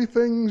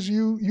everythings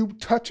you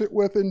touch it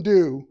with and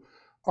do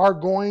are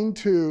going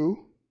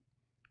to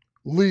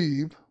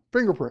leave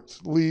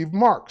fingerprints, leave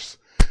marks.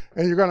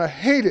 And you're going to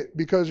hate it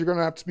because you're going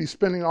to have to be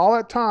spending all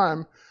that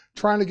time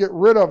trying to get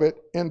rid of it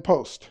in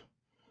post.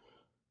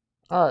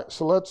 All right,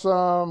 so let's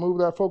move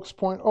that focus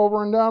point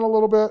over and down a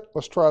little bit.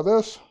 Let's try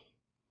this.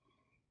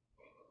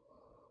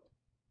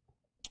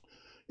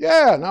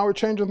 Yeah, now we're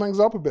changing things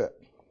up a bit.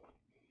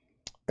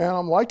 And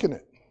I'm liking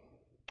it.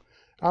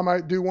 I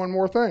might do one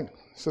more thing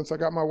since I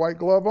got my white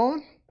glove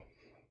on.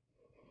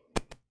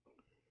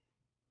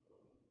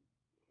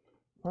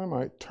 I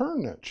might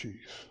turn that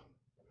cheese.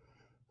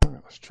 I'm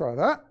going to let's try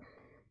that.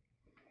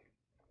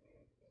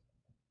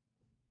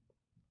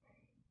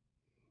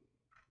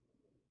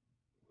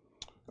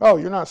 Oh,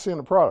 you're not seeing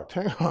the product.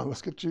 Hang on,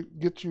 let's get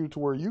you to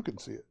where you can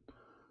see it.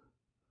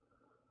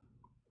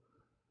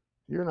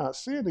 You're not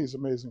seeing these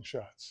amazing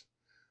shots.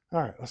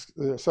 All right,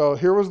 so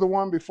here was the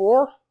one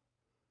before,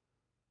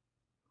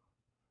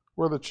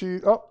 where the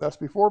cheese, oh, that's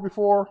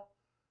before,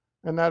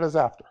 and that is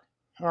after.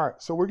 All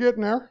right, so we're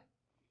getting there.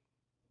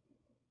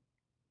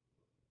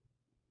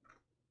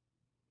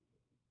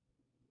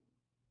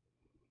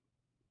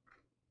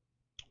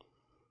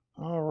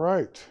 All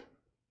right.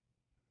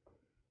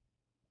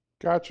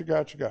 Gotcha.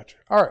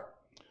 All right.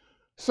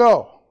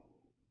 So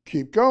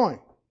keep going.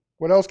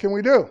 What else can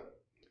we do?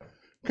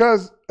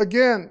 Because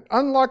again,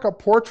 unlike a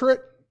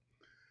portrait,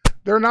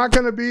 there are not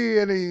going to be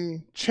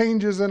any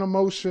changes in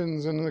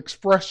emotions and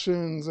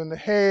expressions and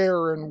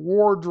hair and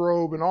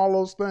wardrobe and all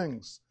those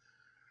things.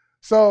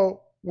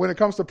 So when it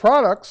comes to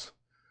products,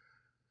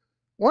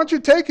 once you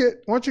take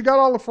it, once you got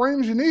all the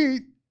frames you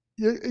need,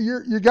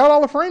 you got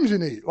all the frames you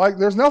need. Like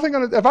there's nothing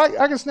gonna, if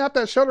I can snap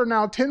that shutter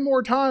now 10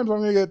 more times,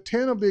 I'm gonna get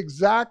 10 of the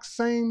exact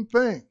same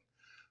thing.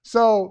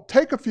 So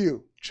take a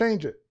few,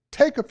 change it.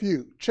 Take a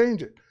few,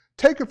 change it.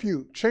 Take a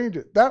few, change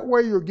it. That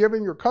way you're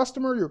giving your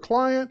customer, your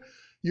client,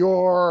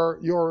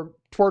 your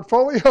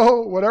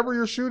portfolio, whatever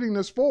you're shooting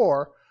this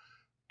for,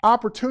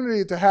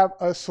 opportunity to have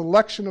a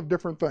selection of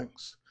different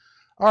things.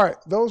 All right,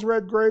 those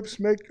red grapes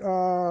make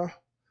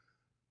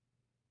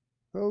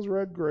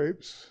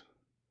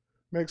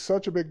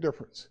such a big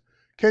difference.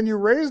 Can you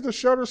raise the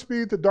shutter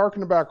speed to darken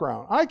the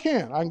background? I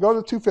can go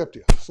to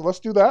 250. So let's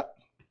do that.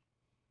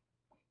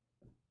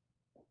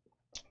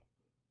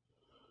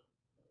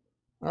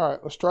 All right,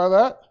 let's try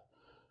that.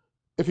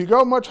 If you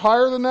go much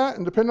higher than that,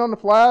 and depending on the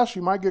flash,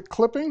 you might get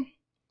clipping.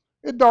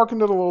 It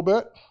darkened it a little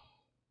bit.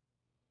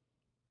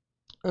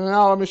 And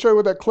now let me show you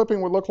what that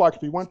clipping would look like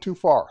if you went too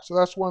far. So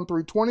that's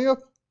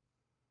 1/320th.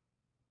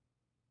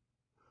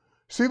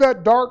 See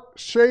that dark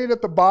shade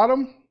at the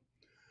bottom?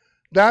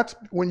 That's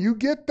when you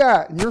get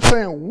that and you're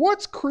saying,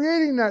 what's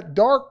creating that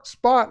dark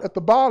spot at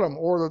the bottom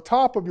or the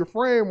top of your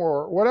frame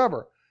or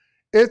whatever?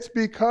 It's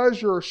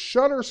because your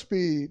shutter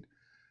speed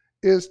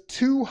is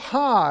too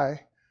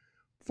high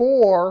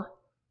for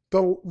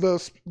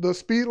the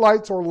speed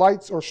lights or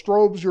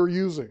strobes you're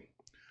using.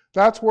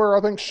 That's where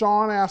I think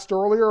Sean asked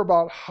earlier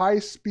about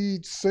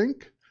high-speed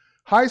sync.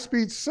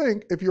 High-speed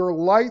sync, if your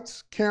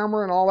lights,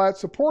 camera, and all that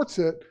supports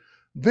it,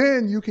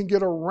 then you can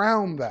get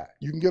around that.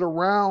 You can get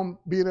around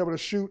being able to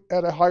shoot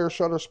at a higher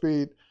shutter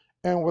speed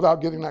and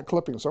without getting that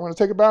clipping. So I'm going to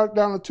take it back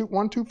down to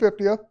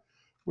 1/250th,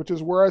 which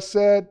is where I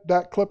said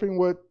that clipping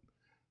would,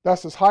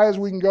 that's as high as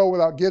we can go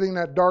without getting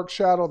that dark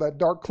shadow, that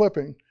dark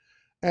clipping.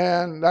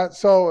 And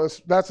that's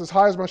as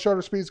high as my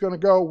shutter speed is going to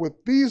go with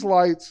these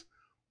lights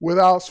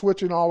without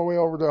switching all the way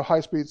over to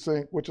high-speed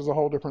sync, which is a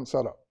whole different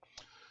setup.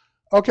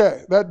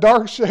 Okay, that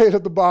dark shade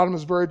at the bottom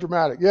is very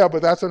dramatic. Yeah,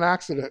 but that's an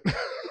accident.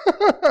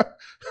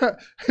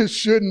 It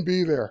shouldn't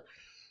be there.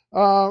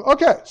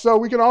 Okay, so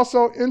we can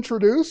also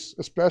introduce,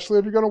 especially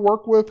if you're going to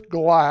work with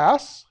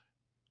gloves,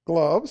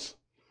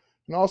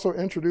 and also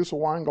introduce a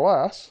wine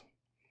glass.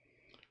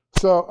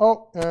 So,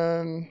 oh,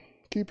 and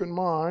keep in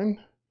mind,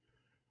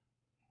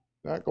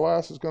 that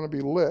glass is going to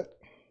be lit.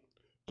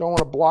 Don't want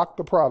to block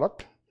the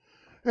product.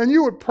 And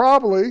you would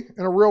probably,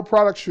 in a real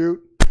product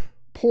shoot,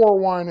 pour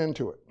wine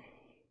into it.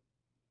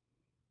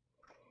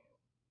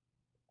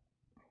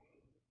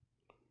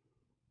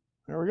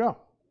 There we go.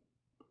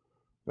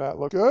 That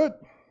looked good.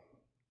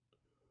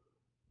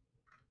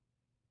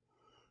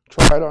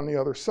 Try it on the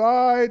other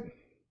side.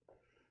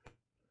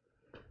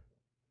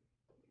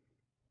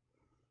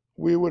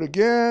 We would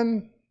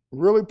again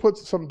really put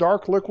some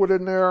dark liquid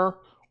in there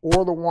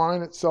or the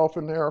wine itself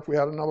in there if we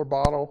had another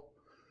bottle,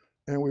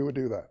 and we would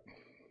do that.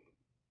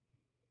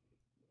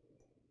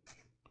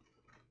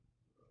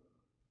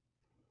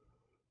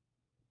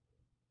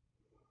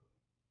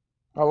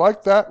 I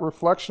like that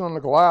reflection on the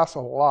glass a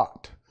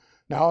lot.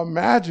 Now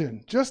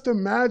imagine, just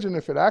imagine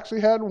if it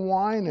actually had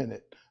wine in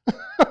it.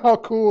 How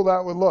cool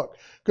that would look.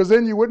 Because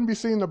then you wouldn't be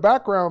seeing the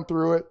background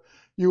through it.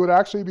 You would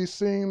actually be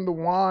seeing the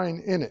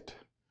wine in it.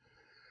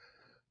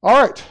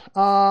 All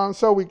right,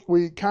 so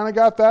we kind of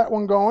got that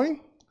one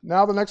going.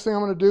 Now the next thing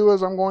I'm going to do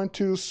is I'm going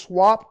to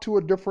swap to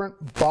a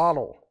different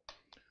bottle.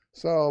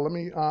 So let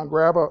me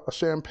grab a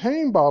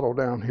champagne bottle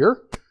down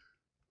here.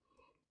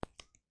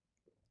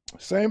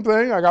 Same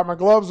thing, I got my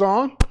gloves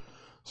on,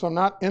 so I'm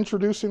not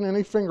introducing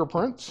any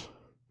fingerprints.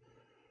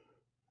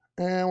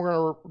 And we're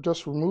going to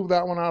just remove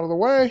that one out of the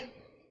way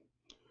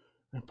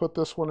and put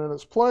this one in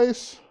its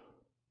place.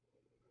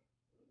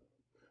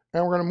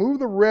 And we're going to move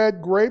the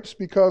red grapes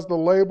because the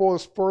label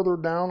is further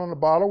down on the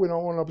bottle. We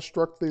don't want to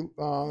obstruct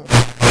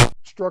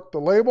the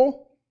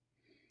label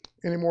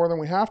any more than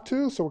we have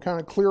to. So we kind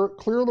of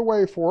clear the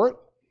way for it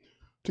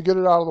to get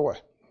it out of the way.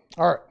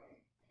 All right.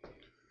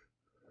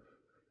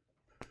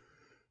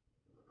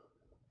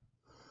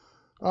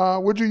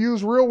 Would you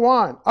use real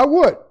wine? I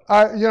would.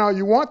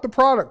 You want the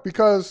product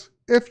because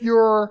if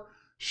you're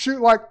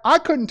like I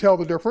couldn't tell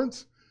the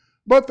difference,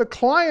 but the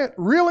client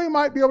really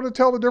might be able to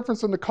tell the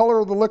difference in the color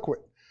of the liquid.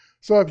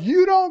 So if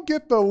you don't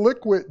get the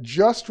liquid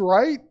just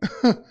right,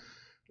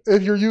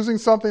 if you're using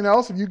something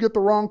else, if you get the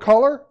wrong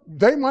color,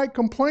 they might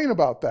complain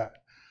about that.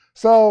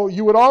 So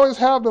you would always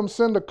have them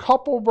send a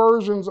couple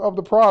versions of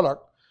the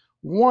product,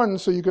 one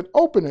so you could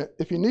open it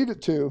if you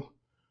needed to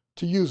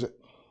use it.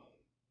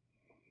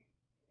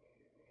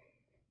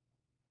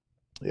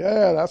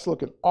 Yeah, that's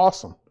looking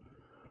awesome.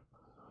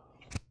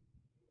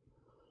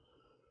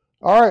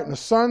 All right, and the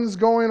sun's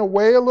going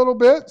away a little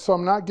bit, so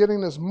I'm not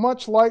getting as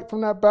much light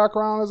from that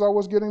background as I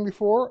was getting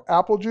before.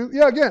 Apple juice.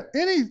 Yeah, again,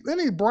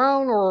 any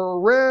brown or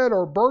red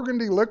or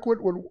burgundy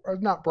liquid would,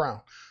 not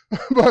brown,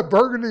 but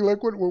burgundy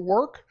liquid would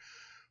work.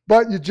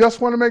 But you just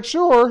want to make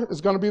sure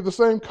it's going to be the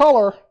same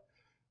color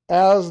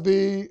as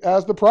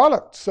the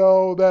product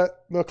so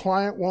that the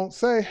client won't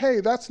say,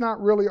 hey, that's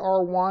not really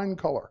our wine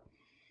color.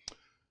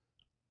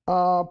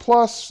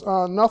 Plus,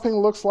 nothing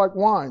looks like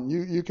wine.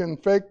 You can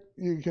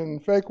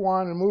fake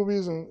wine in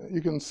movies, and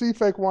you can see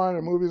fake wine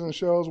in movies and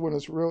shows when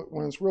it's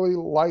really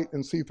light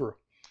and see-through.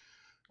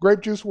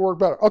 Grape juice will work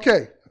better.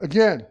 Okay,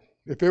 again,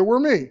 if it were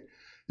me,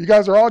 you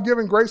guys are all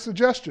giving great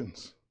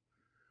suggestions.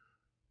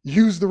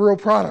 Use the real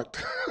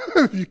product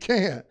if you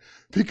can,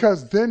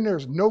 because then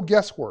there's no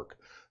guesswork.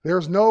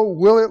 There's no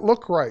will it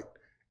look right.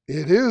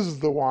 It is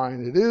the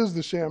wine. It is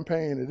the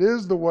champagne. It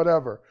is the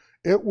whatever.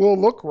 It will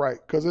look right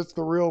because it's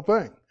the real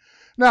thing.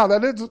 Now,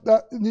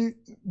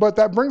 but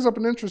that brings up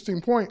an interesting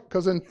point,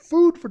 because in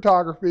food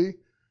photography,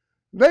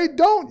 they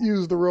don't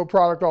use the real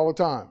product all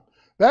the time.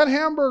 That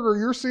hamburger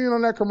you're seeing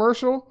on that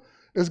commercial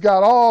has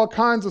got all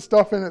kinds of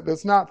stuff in it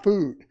that's not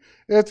food.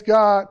 It's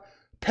got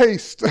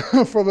paste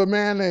for the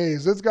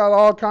mayonnaise. It's got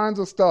all kinds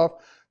of stuff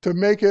to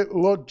make it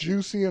look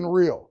juicy and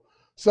real.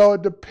 So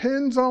it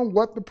depends on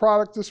what the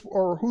product is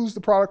or who's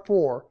the product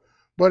for.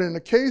 But in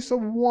the case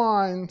of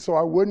wine, so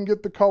I wouldn't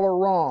get the color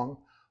wrong,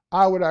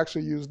 I would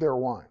actually use their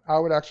wine. I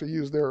would actually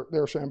use their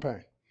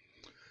champagne.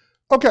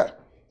 Okay,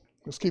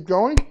 let's keep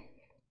going.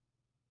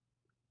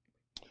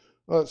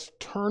 Let's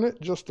turn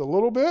it just a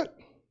little bit.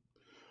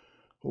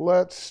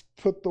 Let's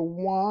put the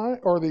wine,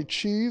 or the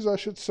cheese, I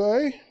should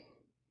say,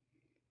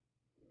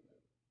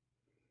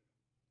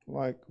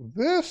 like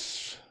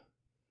this.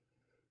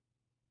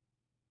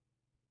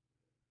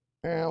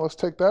 And let's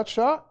take that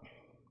shot.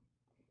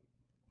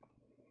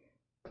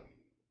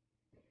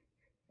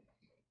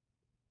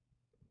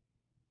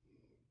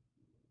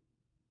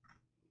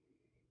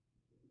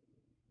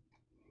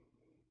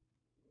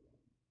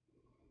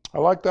 I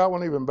like that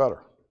one even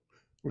better.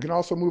 We can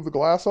also move the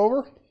glass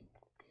over.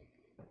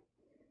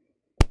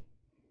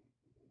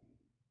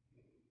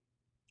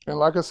 And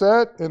like I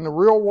said, in the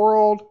real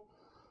world,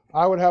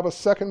 I would have a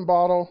second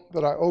bottle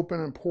that I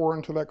open and pour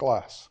into that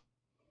glass.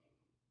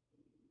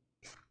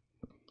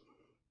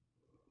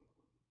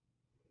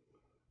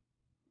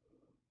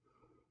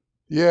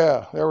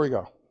 Yeah, there we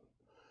go.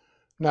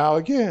 Now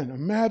again,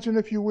 imagine,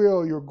 if you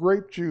will, your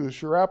grape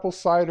juice, your apple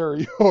cider,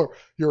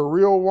 your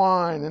real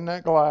wine in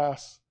that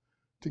glass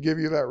to give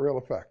you that real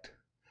effect.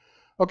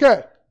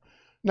 Okay,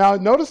 now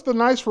notice the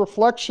nice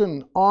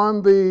reflection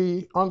on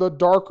the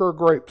darker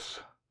grapes.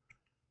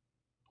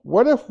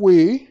 What if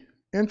we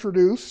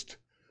introduced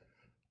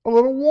a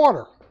little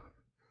water?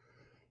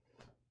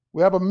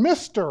 We have a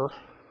misty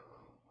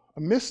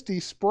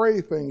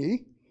spray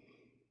thingy,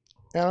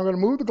 and I'm going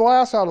to move the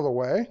glass out of the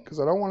way because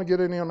I don't want to get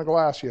any on the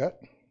glass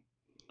yet.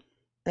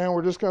 And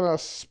we're just going to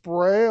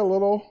spray a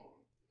little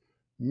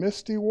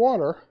misty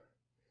water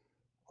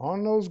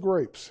on those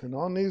grapes and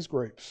on these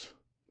grapes.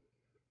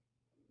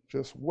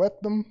 Just wet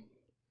them.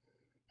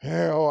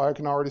 Yeah, oh, I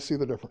can already see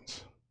the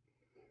difference.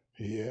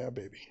 Yeah,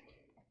 baby.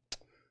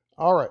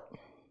 All right.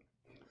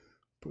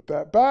 Put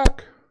that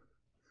back.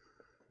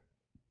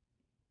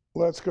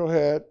 Let's go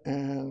ahead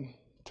and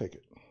take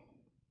it.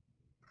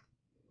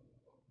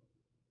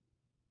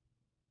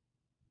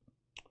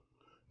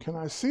 Can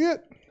I see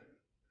it?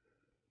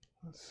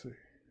 Let's see.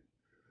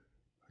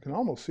 I can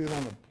almost see it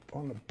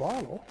on the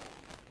bottle.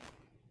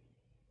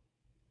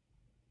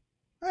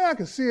 Yeah, I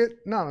can see it,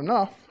 not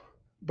enough,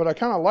 but I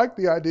kind of like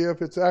the idea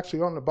if it's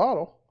actually on the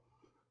bottle.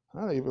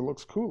 That even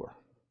looks cooler.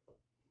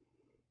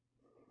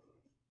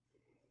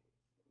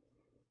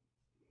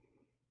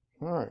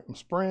 All right, I'm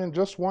spraying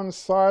just one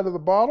side of the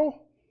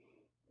bottle.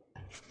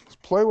 Let's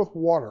play with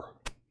water.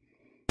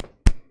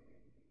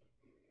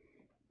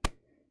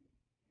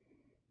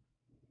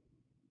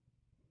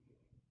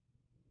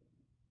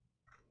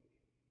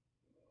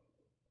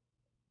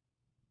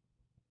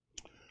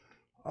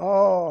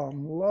 Oh,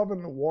 I'm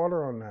loving the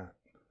water on that.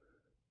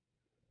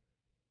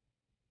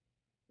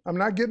 I'm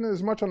not getting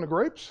as much on the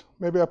grapes.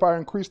 Maybe if I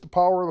increase the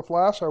power of the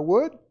flash, I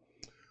would.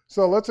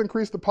 So let's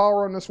increase the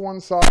power on this one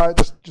side.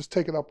 Just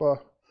take it up a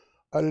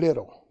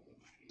little.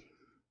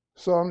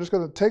 So I'm just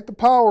going to take the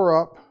power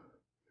up.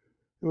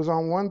 It was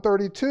on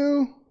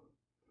 132.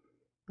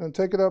 And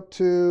take it up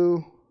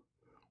to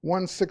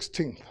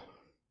 1/16.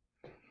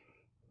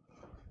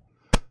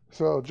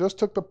 So just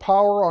took the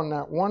power on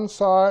that one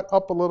side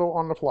up a little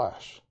on the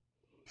flash.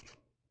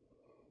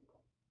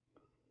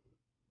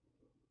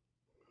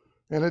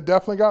 And it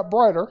definitely got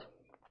brighter,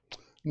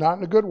 not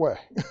in a good way.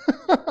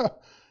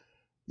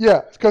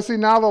 Yeah, because see,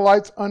 now the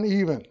light's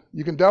uneven.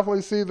 You can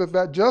definitely see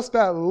that just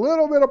that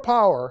little bit of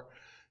power,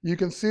 you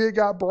can see it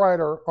got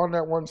brighter on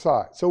that one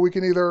side. So we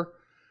can either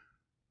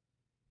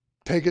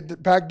take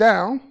it back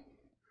down,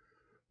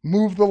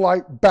 move the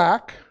light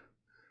back,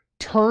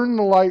 turn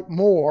the light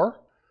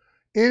more.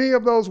 Any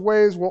of those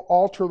ways will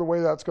alter the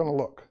way that's going to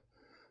look.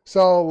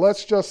 So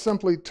let's just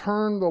simply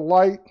turn the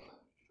light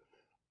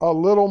a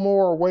little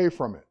more away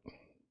from it.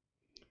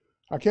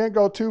 I can't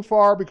go too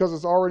far because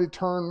it's already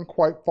turned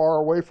quite far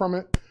away from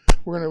it.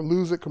 We're going to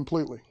lose it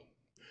completely.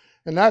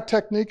 And that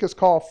technique is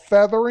called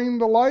feathering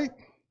the light,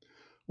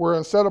 where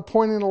instead of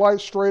pointing the light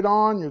straight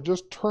on, you're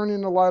just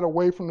turning the light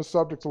away from the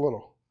subject a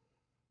little.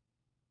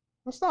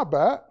 That's not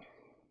bad.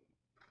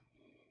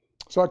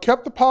 So I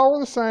kept the power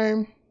the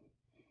same.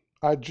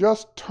 I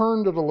just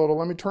turned it a little.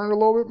 Let me turn it a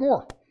little bit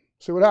more.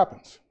 See what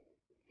happens.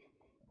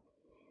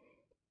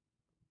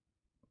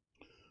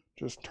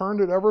 Just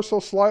turned it ever so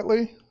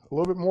slightly, a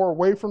little bit more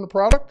away from the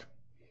product.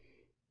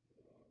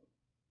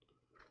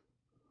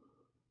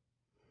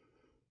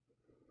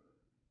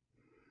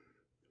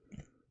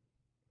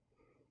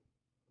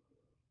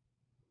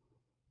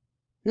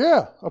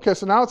 Yeah, okay,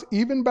 so now it's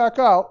even back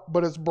out,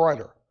 but it's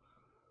brighter.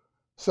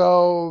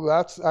 So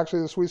that's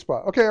actually the sweet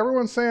spot. Okay,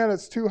 everyone's saying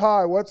it's too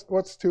high.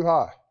 What's too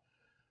high?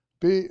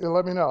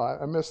 Let me know,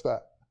 I missed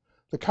that.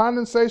 The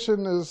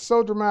condensation is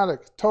so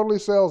dramatic, totally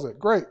sells it.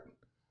 Great.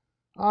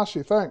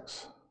 Ashi,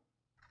 thanks.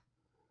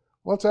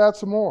 Let's add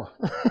some more.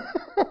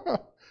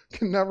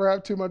 Can never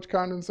have too much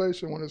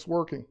condensation when it's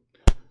working.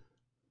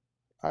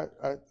 I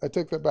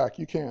take that back,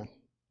 you can.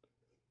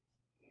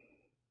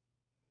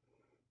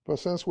 But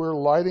since we're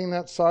lighting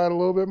that side a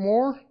little bit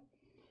more,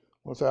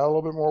 let's add a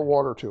little bit more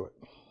water to it.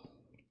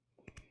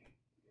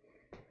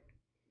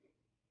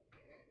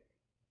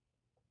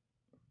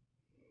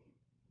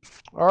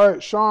 All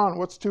right, Sean,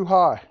 what's too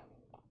high?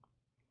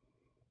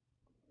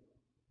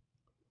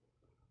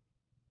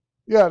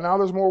 Yeah, now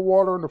there's more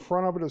water in the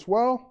front of it as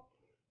well,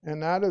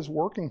 and that is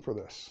working for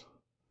this.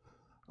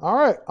 All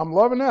right, I'm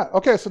loving that.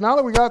 Okay, so now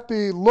that we got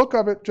the look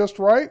of it just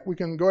right, we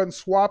can go ahead and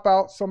swap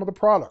out some of the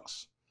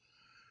products.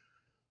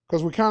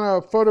 Because we kind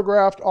of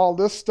photographed all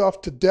this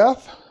stuff to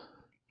death.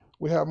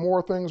 We have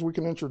more things we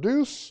can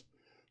introduce.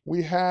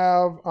 We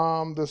have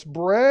this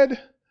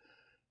bread,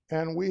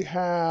 and we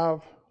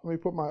have, let me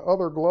put my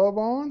other glove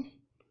on,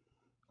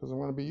 because I'm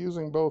going to be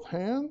using both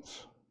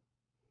hands.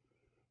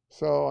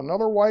 So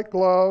another white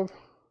glove.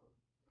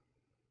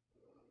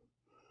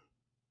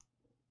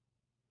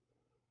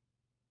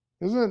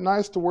 Isn't it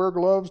nice to wear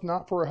gloves,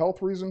 not for a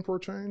health reason, for a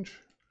change?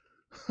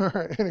 All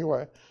right,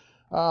 anyway.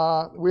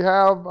 We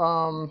have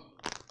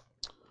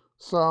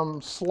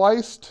some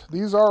sliced,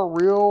 these are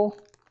real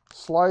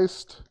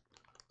sliced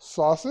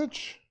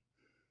sausage.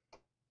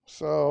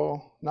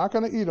 So not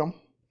going to eat them,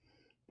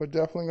 but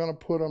definitely going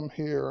to put them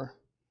here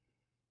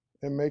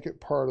and make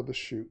it part of the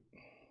shoot.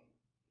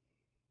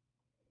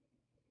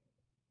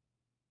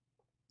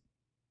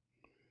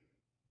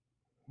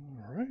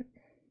 All right.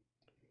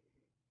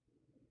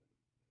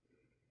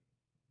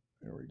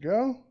 There we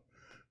go.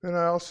 Then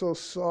I also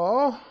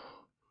saw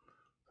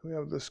we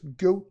have this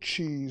goat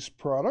cheese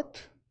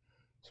product.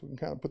 So we can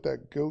kind of put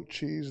that goat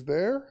cheese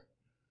there.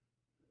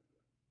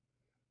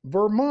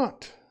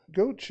 Vermont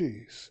goat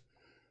cheese.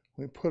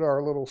 We put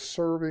our little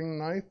serving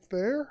knife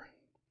there.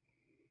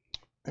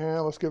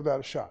 And let's give that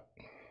a shot.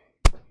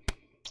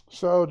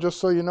 So just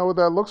so you know what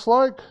that looks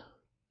like,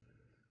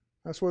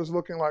 that's what it's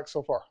looking like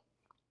so far.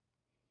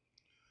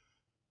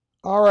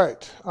 All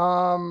right.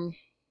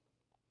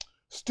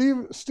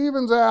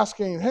 Steven's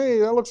asking, hey,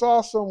 that looks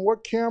awesome.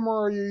 What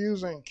camera are you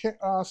using?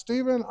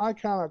 Steven, I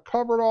kind of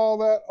covered all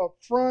that up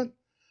front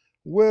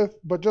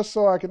but just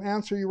so I can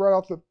answer you right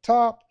off the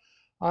top,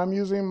 I'm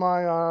using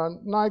my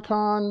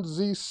Nikon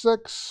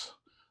Z6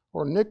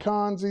 or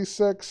Nikon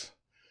Z6.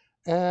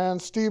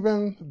 And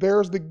Steven,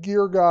 there's the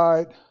gear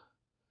guide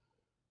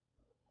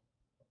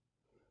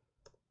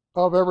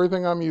of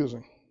everything I'm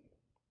using.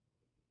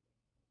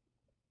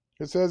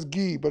 It says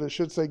GI, but it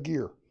should say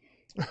gear.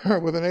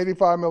 With an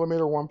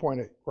 85mm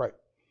 1.8, right.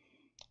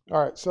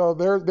 All right, so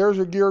there's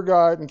your gear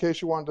guide in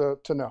case you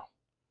wanted to know.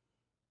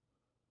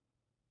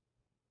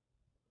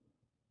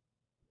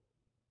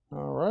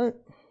 All right.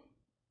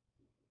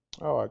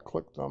 Oh, I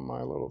clicked on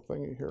my little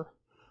thingy here.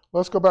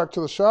 Let's go back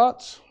to the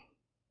shots.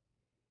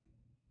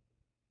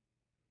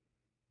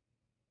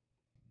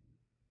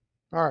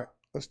 All right,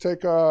 let's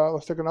take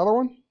another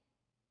one.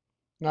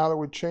 Now that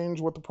we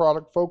changed what the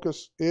product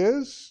focus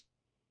is.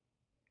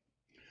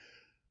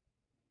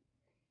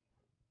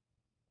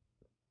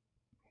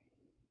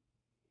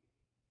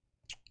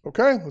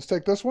 Okay, let's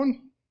take this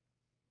one.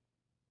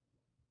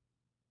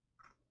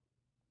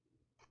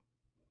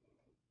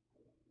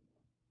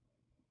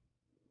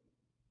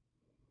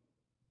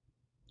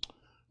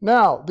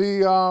 Now,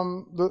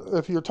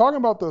 if you're talking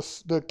about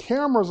the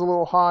camera's a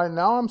little high,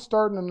 now I'm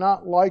starting to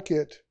not like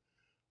it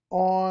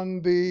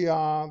on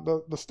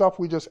the stuff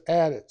we just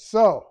added.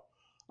 So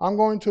I'm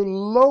going to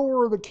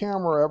lower the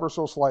camera ever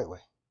so slightly.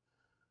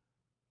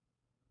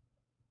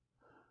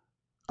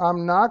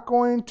 I'm not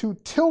going to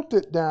tilt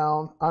it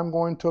down, I'm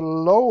going to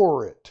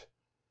lower it.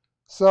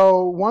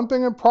 So one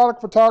thing in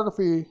product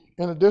photography,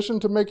 in addition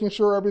to making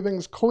sure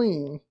everything's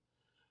clean,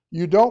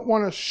 you don't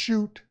want to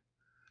shoot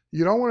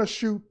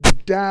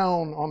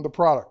down on the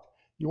product.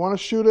 You want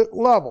to shoot it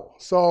level.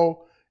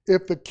 So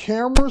if the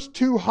camera's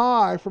too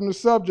high from the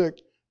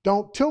subject,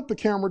 don't tilt the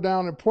camera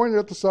down and point it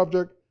at the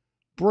subject.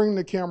 Bring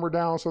the camera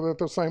down so that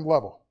they're the same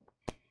level.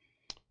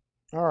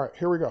 All right,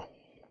 here we go.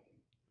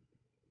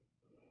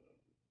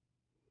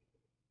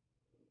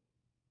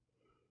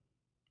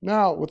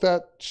 Now, with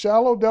that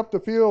shallow depth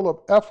of field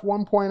of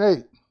f1.8,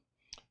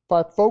 if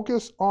I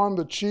focus on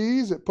the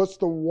cheese, it puts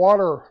the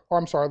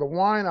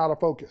wine out of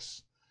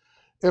focus.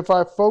 If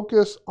I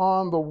focus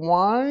on the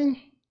wine,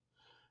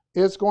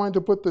 it's going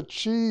to put the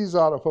cheese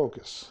out of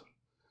focus.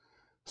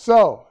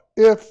 So,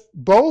 if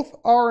both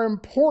are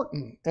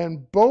important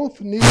and both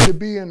need to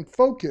be in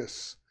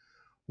focus,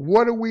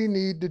 what do we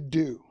need to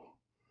do?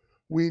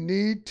 We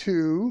need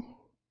to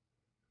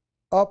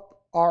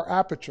up our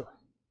aperture.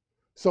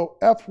 So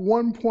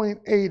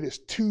f1.8 is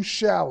too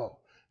shallow.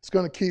 It's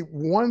going to keep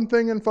one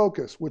thing in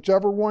focus,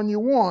 whichever one you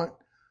want,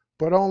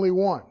 but only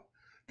one.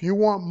 If you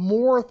want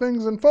more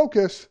things in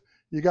focus,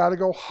 you got to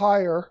go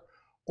higher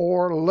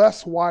or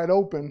less wide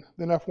open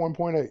than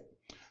f1.8.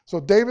 So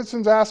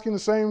Davidson's asking the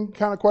same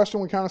kind of question.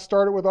 We kind of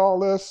started with all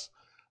this.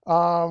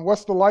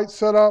 What's the light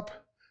setup?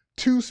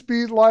 2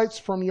 speed lights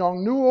from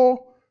Young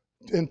Newell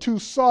and 2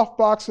 soft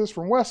boxes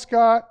from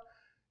Westcott,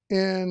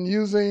 and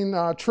using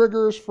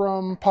triggers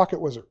from Pocket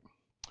Wizard.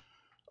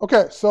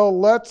 Okay, so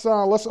let's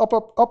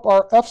up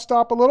our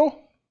f-stop a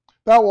little.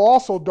 That will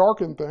also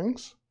darken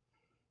things.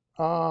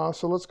 So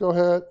let's go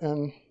ahead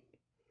and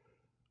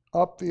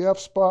up the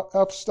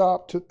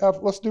f-stop to f.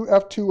 Let's do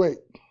f2.8.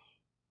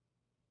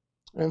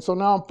 And so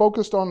now I'm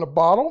focused on the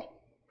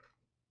bottle.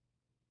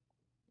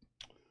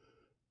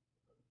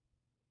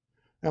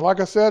 And like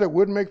I said, it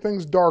would make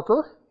things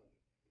darker.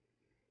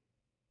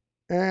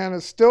 And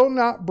it's still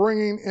not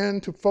bringing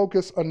into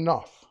focus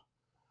enough.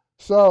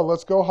 So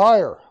let's go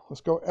higher.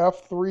 Let's go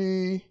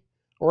F3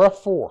 or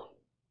F4.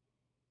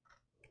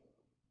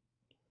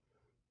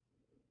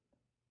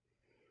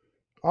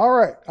 All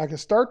right, I can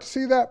start to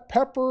see that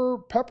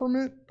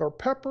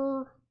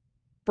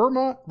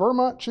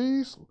Vermont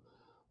cheese.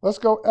 Let's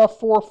go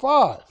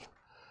F4.5.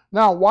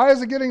 Now, why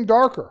is it getting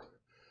darker?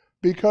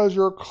 Because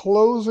you're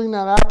closing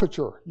that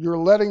aperture. You're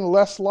letting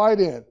less light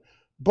in,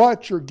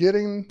 but you're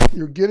getting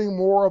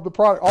more of the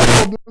product.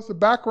 Also, notice the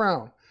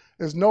background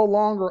is no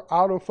longer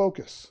out of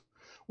focus.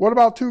 What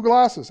about 2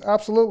 glasses?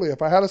 Absolutely.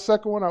 If I had a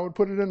second one, I would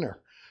put it in there.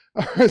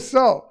 All right,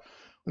 so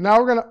now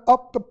we're going to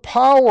up the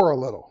power a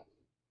little.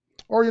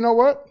 Or you know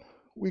what?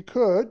 We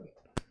could,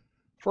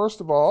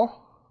 first of all,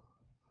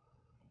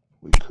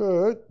 we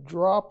could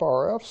drop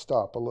our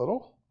f-stop a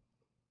little.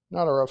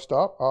 Not our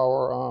f-stop,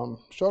 our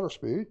shutter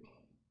speed.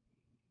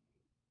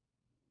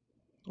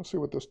 Let's see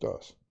what this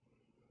does.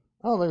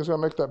 I don't think it's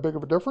going to make that big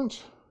of a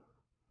difference.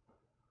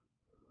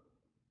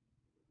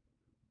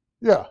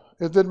 Yeah,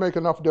 it did make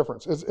enough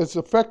difference. It's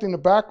affecting the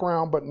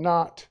background, but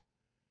not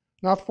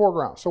the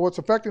foreground. So what's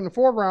affecting the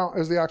foreground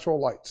is the actual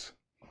lights.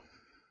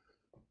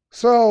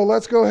 So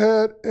let's go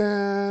ahead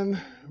and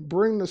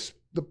bring the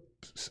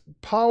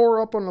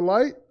power up on the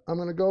light. I'm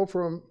going to go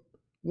from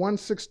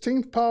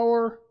 1/16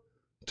 power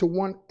to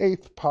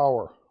 1/8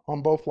 power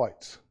on both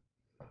lights.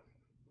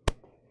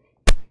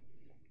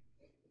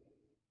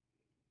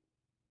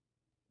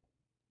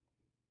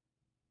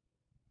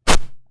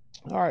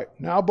 All right,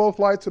 now both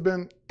lights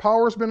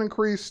power's been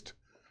increased.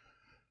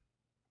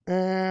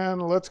 And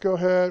let's go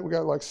ahead, we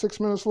got like 6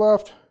 minutes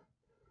left.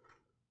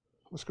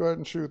 Let's go ahead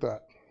and shoot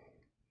that.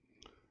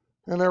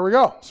 And there we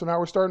go. So now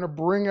we're starting to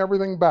bring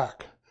everything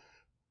back.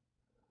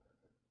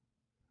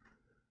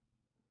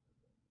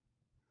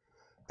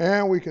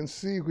 And we can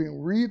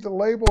read the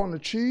label on the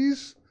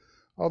cheese,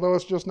 although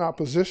it's just not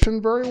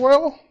positioned very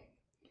well.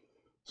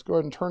 Let's go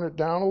ahead and turn it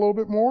down a little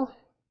bit more.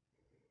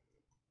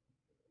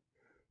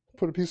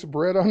 Put a piece of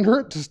bread under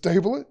it to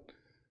stable it.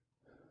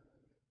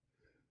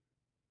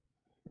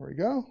 There we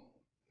go.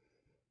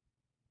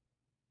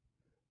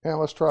 And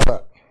let's try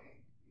that.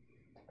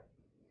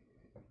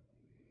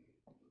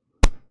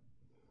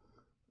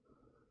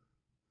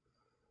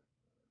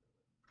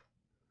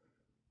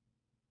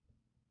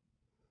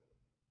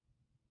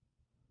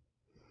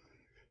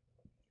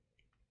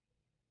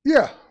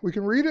 Yeah, we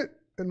can read it,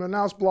 and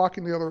now it's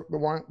blocking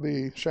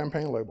the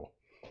champagne label.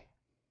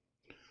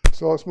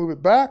 So let's move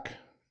it back.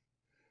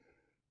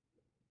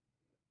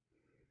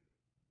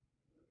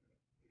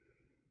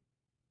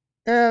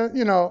 And,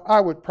 you know, I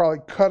would probably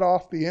cut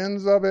off the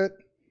ends of it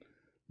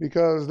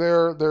because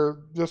they're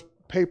just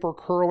paper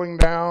curling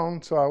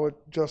down. So I would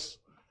just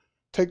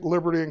take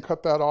liberty and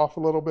cut that off a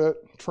little bit,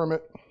 trim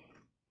it.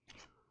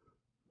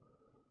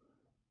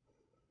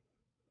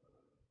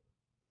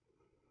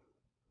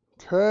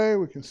 Okay,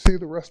 we can see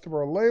the rest of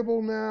our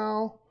label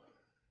now.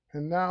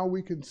 And now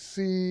we can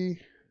see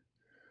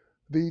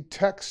the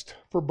text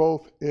for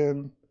both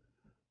in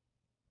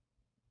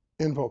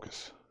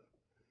focus.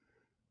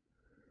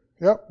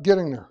 Yep,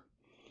 getting there.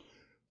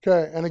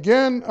 Okay, and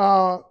again,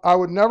 I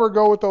would never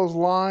go with those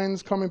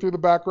lines coming through the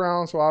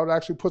background, so I would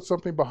actually put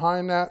something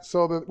behind that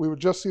so that we would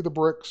just see the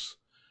bricks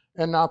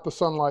and not the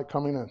sunlight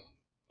coming in.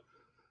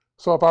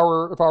 So if I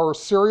were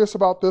serious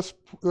about this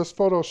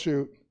photo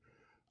shoot,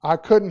 I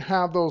couldn't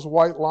have those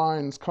white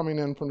lines coming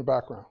in from the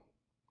background.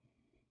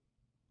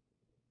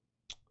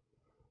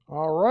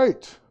 All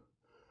right,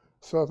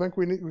 so I think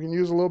we can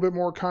use a little bit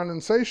more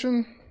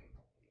condensation.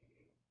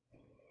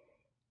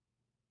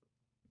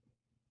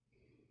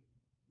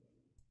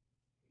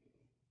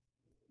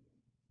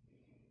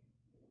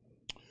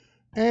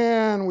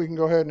 And we can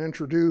go ahead and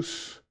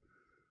introduce,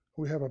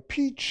 we have a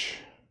peach.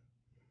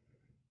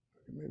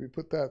 Maybe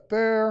put that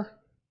there.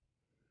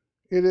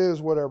 It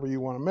is whatever you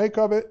want to make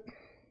of it.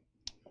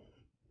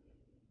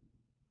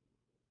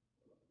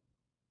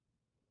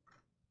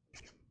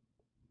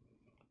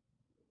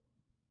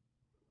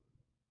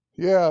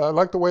 Yeah, I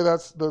like the way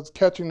that's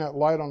catching that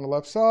light on the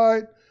left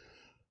side.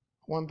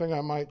 One thing I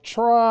might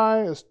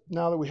try is,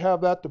 now that we have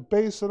that to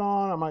base it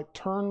on, I might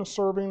turn the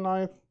serving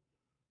knife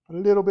a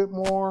little bit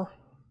more.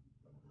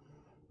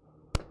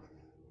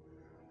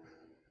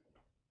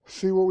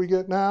 See what we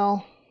get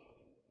now.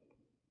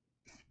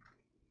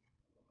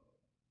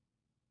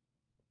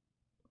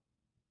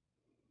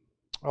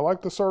 I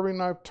like the serving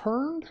knife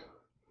turned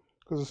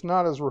because it's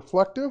not as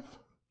reflective.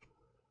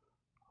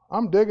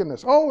 I'm digging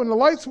this. Oh, and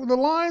the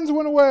lines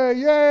went away.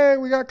 Yay,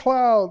 we got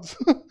clouds.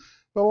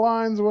 The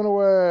lines went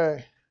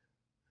away.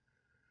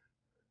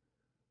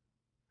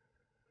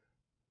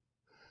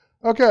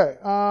 Okay,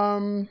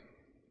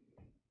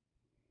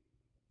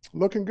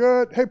 looking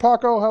good. Hey,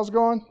 Paco, how's it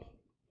going?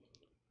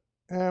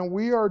 And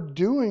we are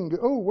doing,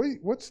 oh, wait,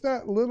 what's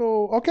that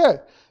little, okay.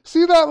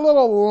 See that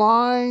little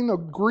line, a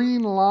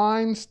green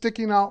line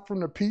sticking out from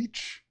the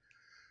peach?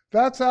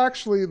 That's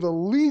actually the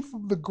leaf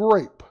of the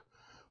grape.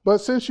 But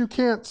since you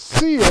can't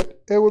see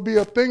it, it would be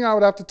a thing I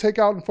would have to take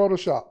out in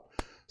Photoshop.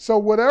 So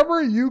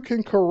whatever you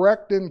can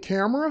correct in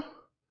camera,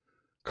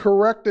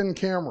 correct in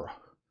camera.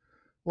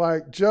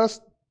 Like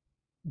just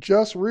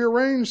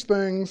rearrange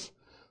things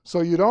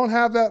so you don't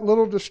have that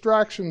little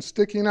distraction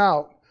sticking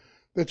out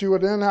that you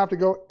would then have to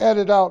go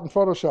edit out in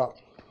Photoshop.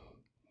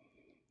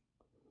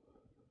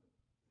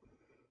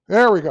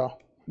 There we go.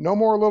 No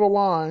more little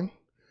line.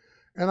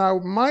 And I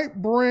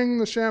might bring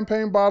the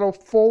champagne bottle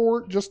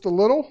forward just a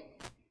little.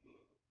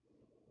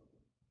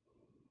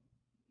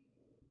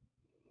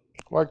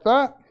 Like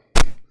that.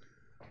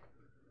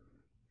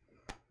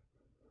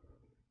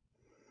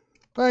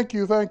 Thank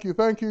you, thank you,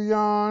 thank you,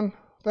 Jan.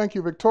 Thank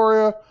you,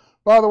 Victoria.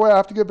 By the way, I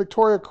have to give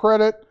Victoria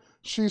credit.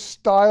 She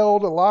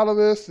styled a lot of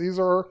this. These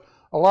are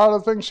a lot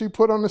of the things she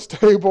put on this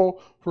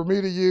table for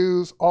me to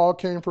use, all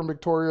came from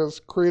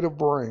Victoria's creative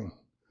brain.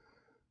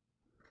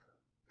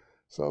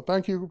 So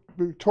thank you,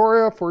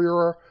 Victoria, for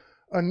your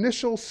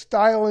initial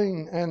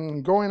styling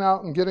and going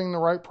out and getting the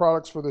right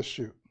products for this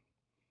shoot.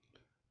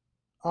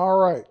 All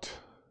right.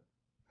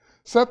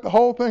 Set the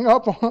whole thing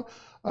up on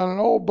an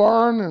old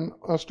barn and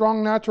a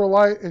strong natural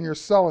light, and you're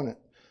selling it.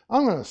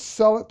 I'm going to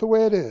sell it the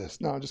way it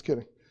is. No, I'm just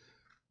kidding.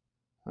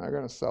 I'm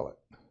going to sell it.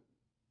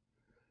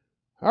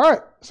 All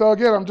right, so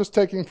again, I'm just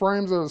taking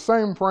frames of the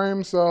same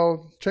frame,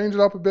 so change it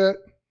up a bit.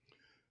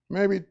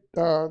 Maybe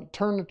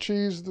turn the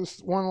cheese this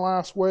one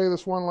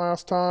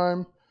last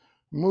time.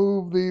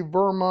 Move the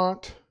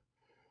Vermont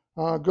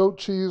goat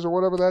cheese or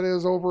whatever that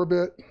is over a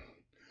bit.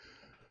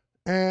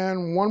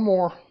 And one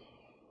more.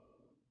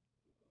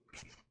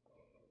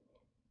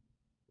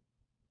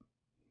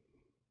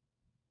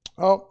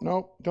 Oh,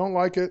 no, don't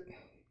like it.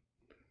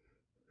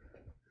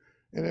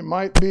 And it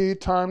might be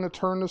time to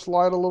turn this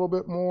light a little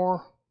bit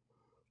more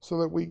so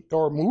that we,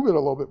 or move it a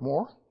little bit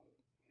more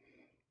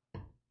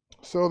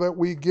so that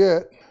we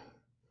get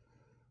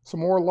some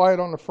more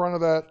light on the front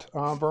of that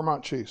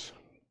Vermont cheese.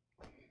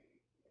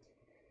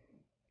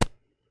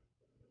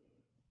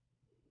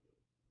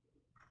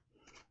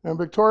 And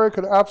Victoria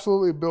could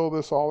absolutely build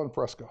this all in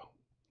fresco.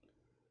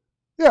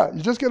 Yeah,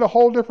 you just get a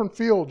whole different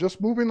feel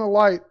just moving the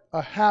light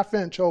a ½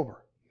 inch over.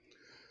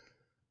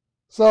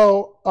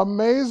 So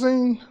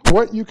amazing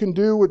what you can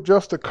do with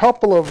just a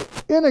couple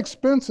of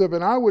inexpensive,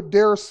 and I would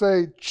dare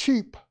say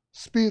cheap,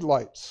 speed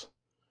lights.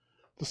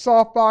 The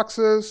soft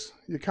boxes,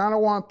 you kind of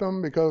want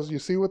them because you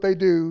see what they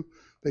do.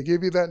 They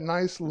give you that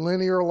nice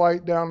linear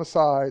light down the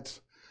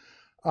sides.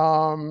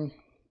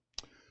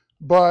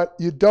 But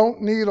you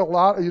don't need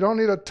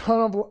a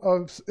ton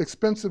of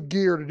expensive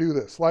gear to do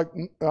this. Like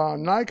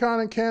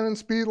Nikon and Canon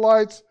speed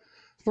lights,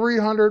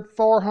 $300,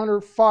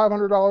 $400,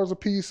 $500 a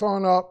piece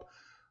on up.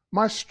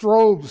 My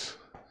strobes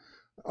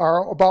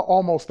are about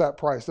almost that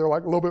price. They're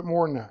like a little bit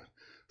more than that.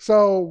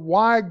 So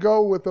why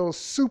go with those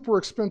super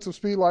expensive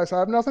speed lights? I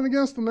have nothing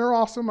against them. They're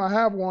awesome. I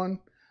have one,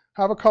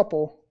 have a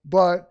couple,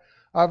 but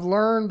I've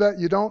learned that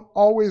you don't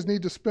always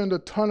need to spend a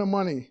ton of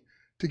money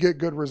to get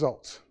good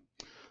results.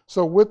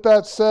 So with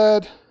that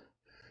said,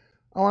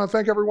 I want to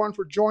thank everyone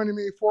for joining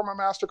me for my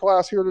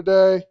masterclass here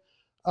today.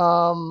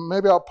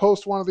 Maybe I'll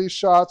post one of these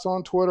shots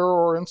on Twitter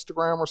or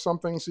Instagram or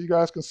something so you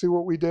guys can see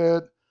what we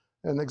did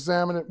and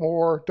examine it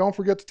more. Don't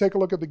forget to take a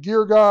look at the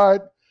gear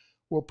guide.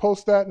 We'll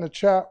post that in the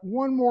chat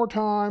one more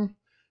time.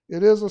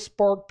 It is a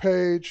Spark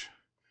page.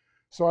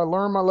 So I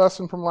learned my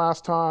lesson from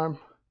last time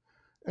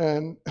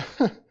and,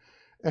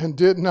 and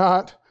did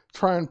not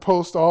try and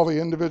post all the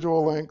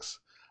individual links.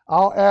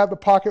 I'll add the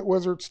pocket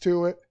wizards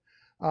to it,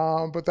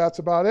 but that's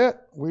about it.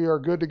 We are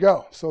good to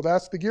go. So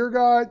that's the gear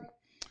guide.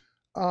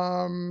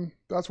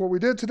 That's what we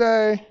did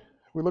today.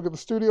 We looked at the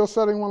studio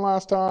setting one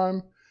last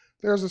time.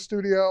 There's the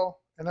studio,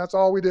 and that's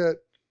all we did.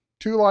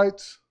 2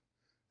 lights,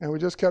 and we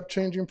just kept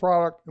changing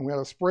product, and we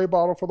had a spray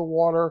bottle for the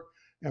water,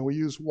 and we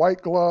used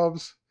white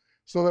gloves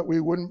so that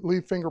we wouldn't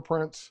leave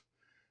fingerprints,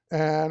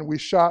 and we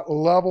shot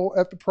level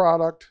at the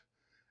product,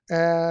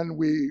 and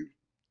we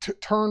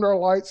turned our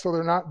lights so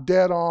they're not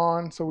dead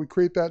on, so we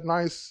create that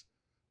nice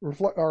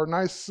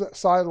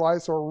side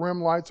lights or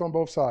rim lights on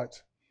both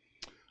sides.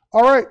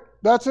 All right,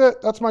 that's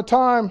it. That's my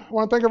time. I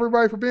want to thank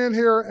everybody for being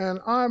here, and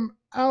I'm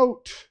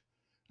out.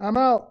 I'm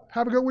out.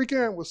 Have a good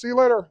weekend. We'll see you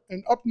later.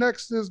 And up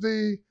next is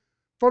the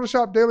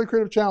Photoshop Daily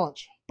Creative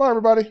Challenge. Bye,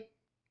 everybody.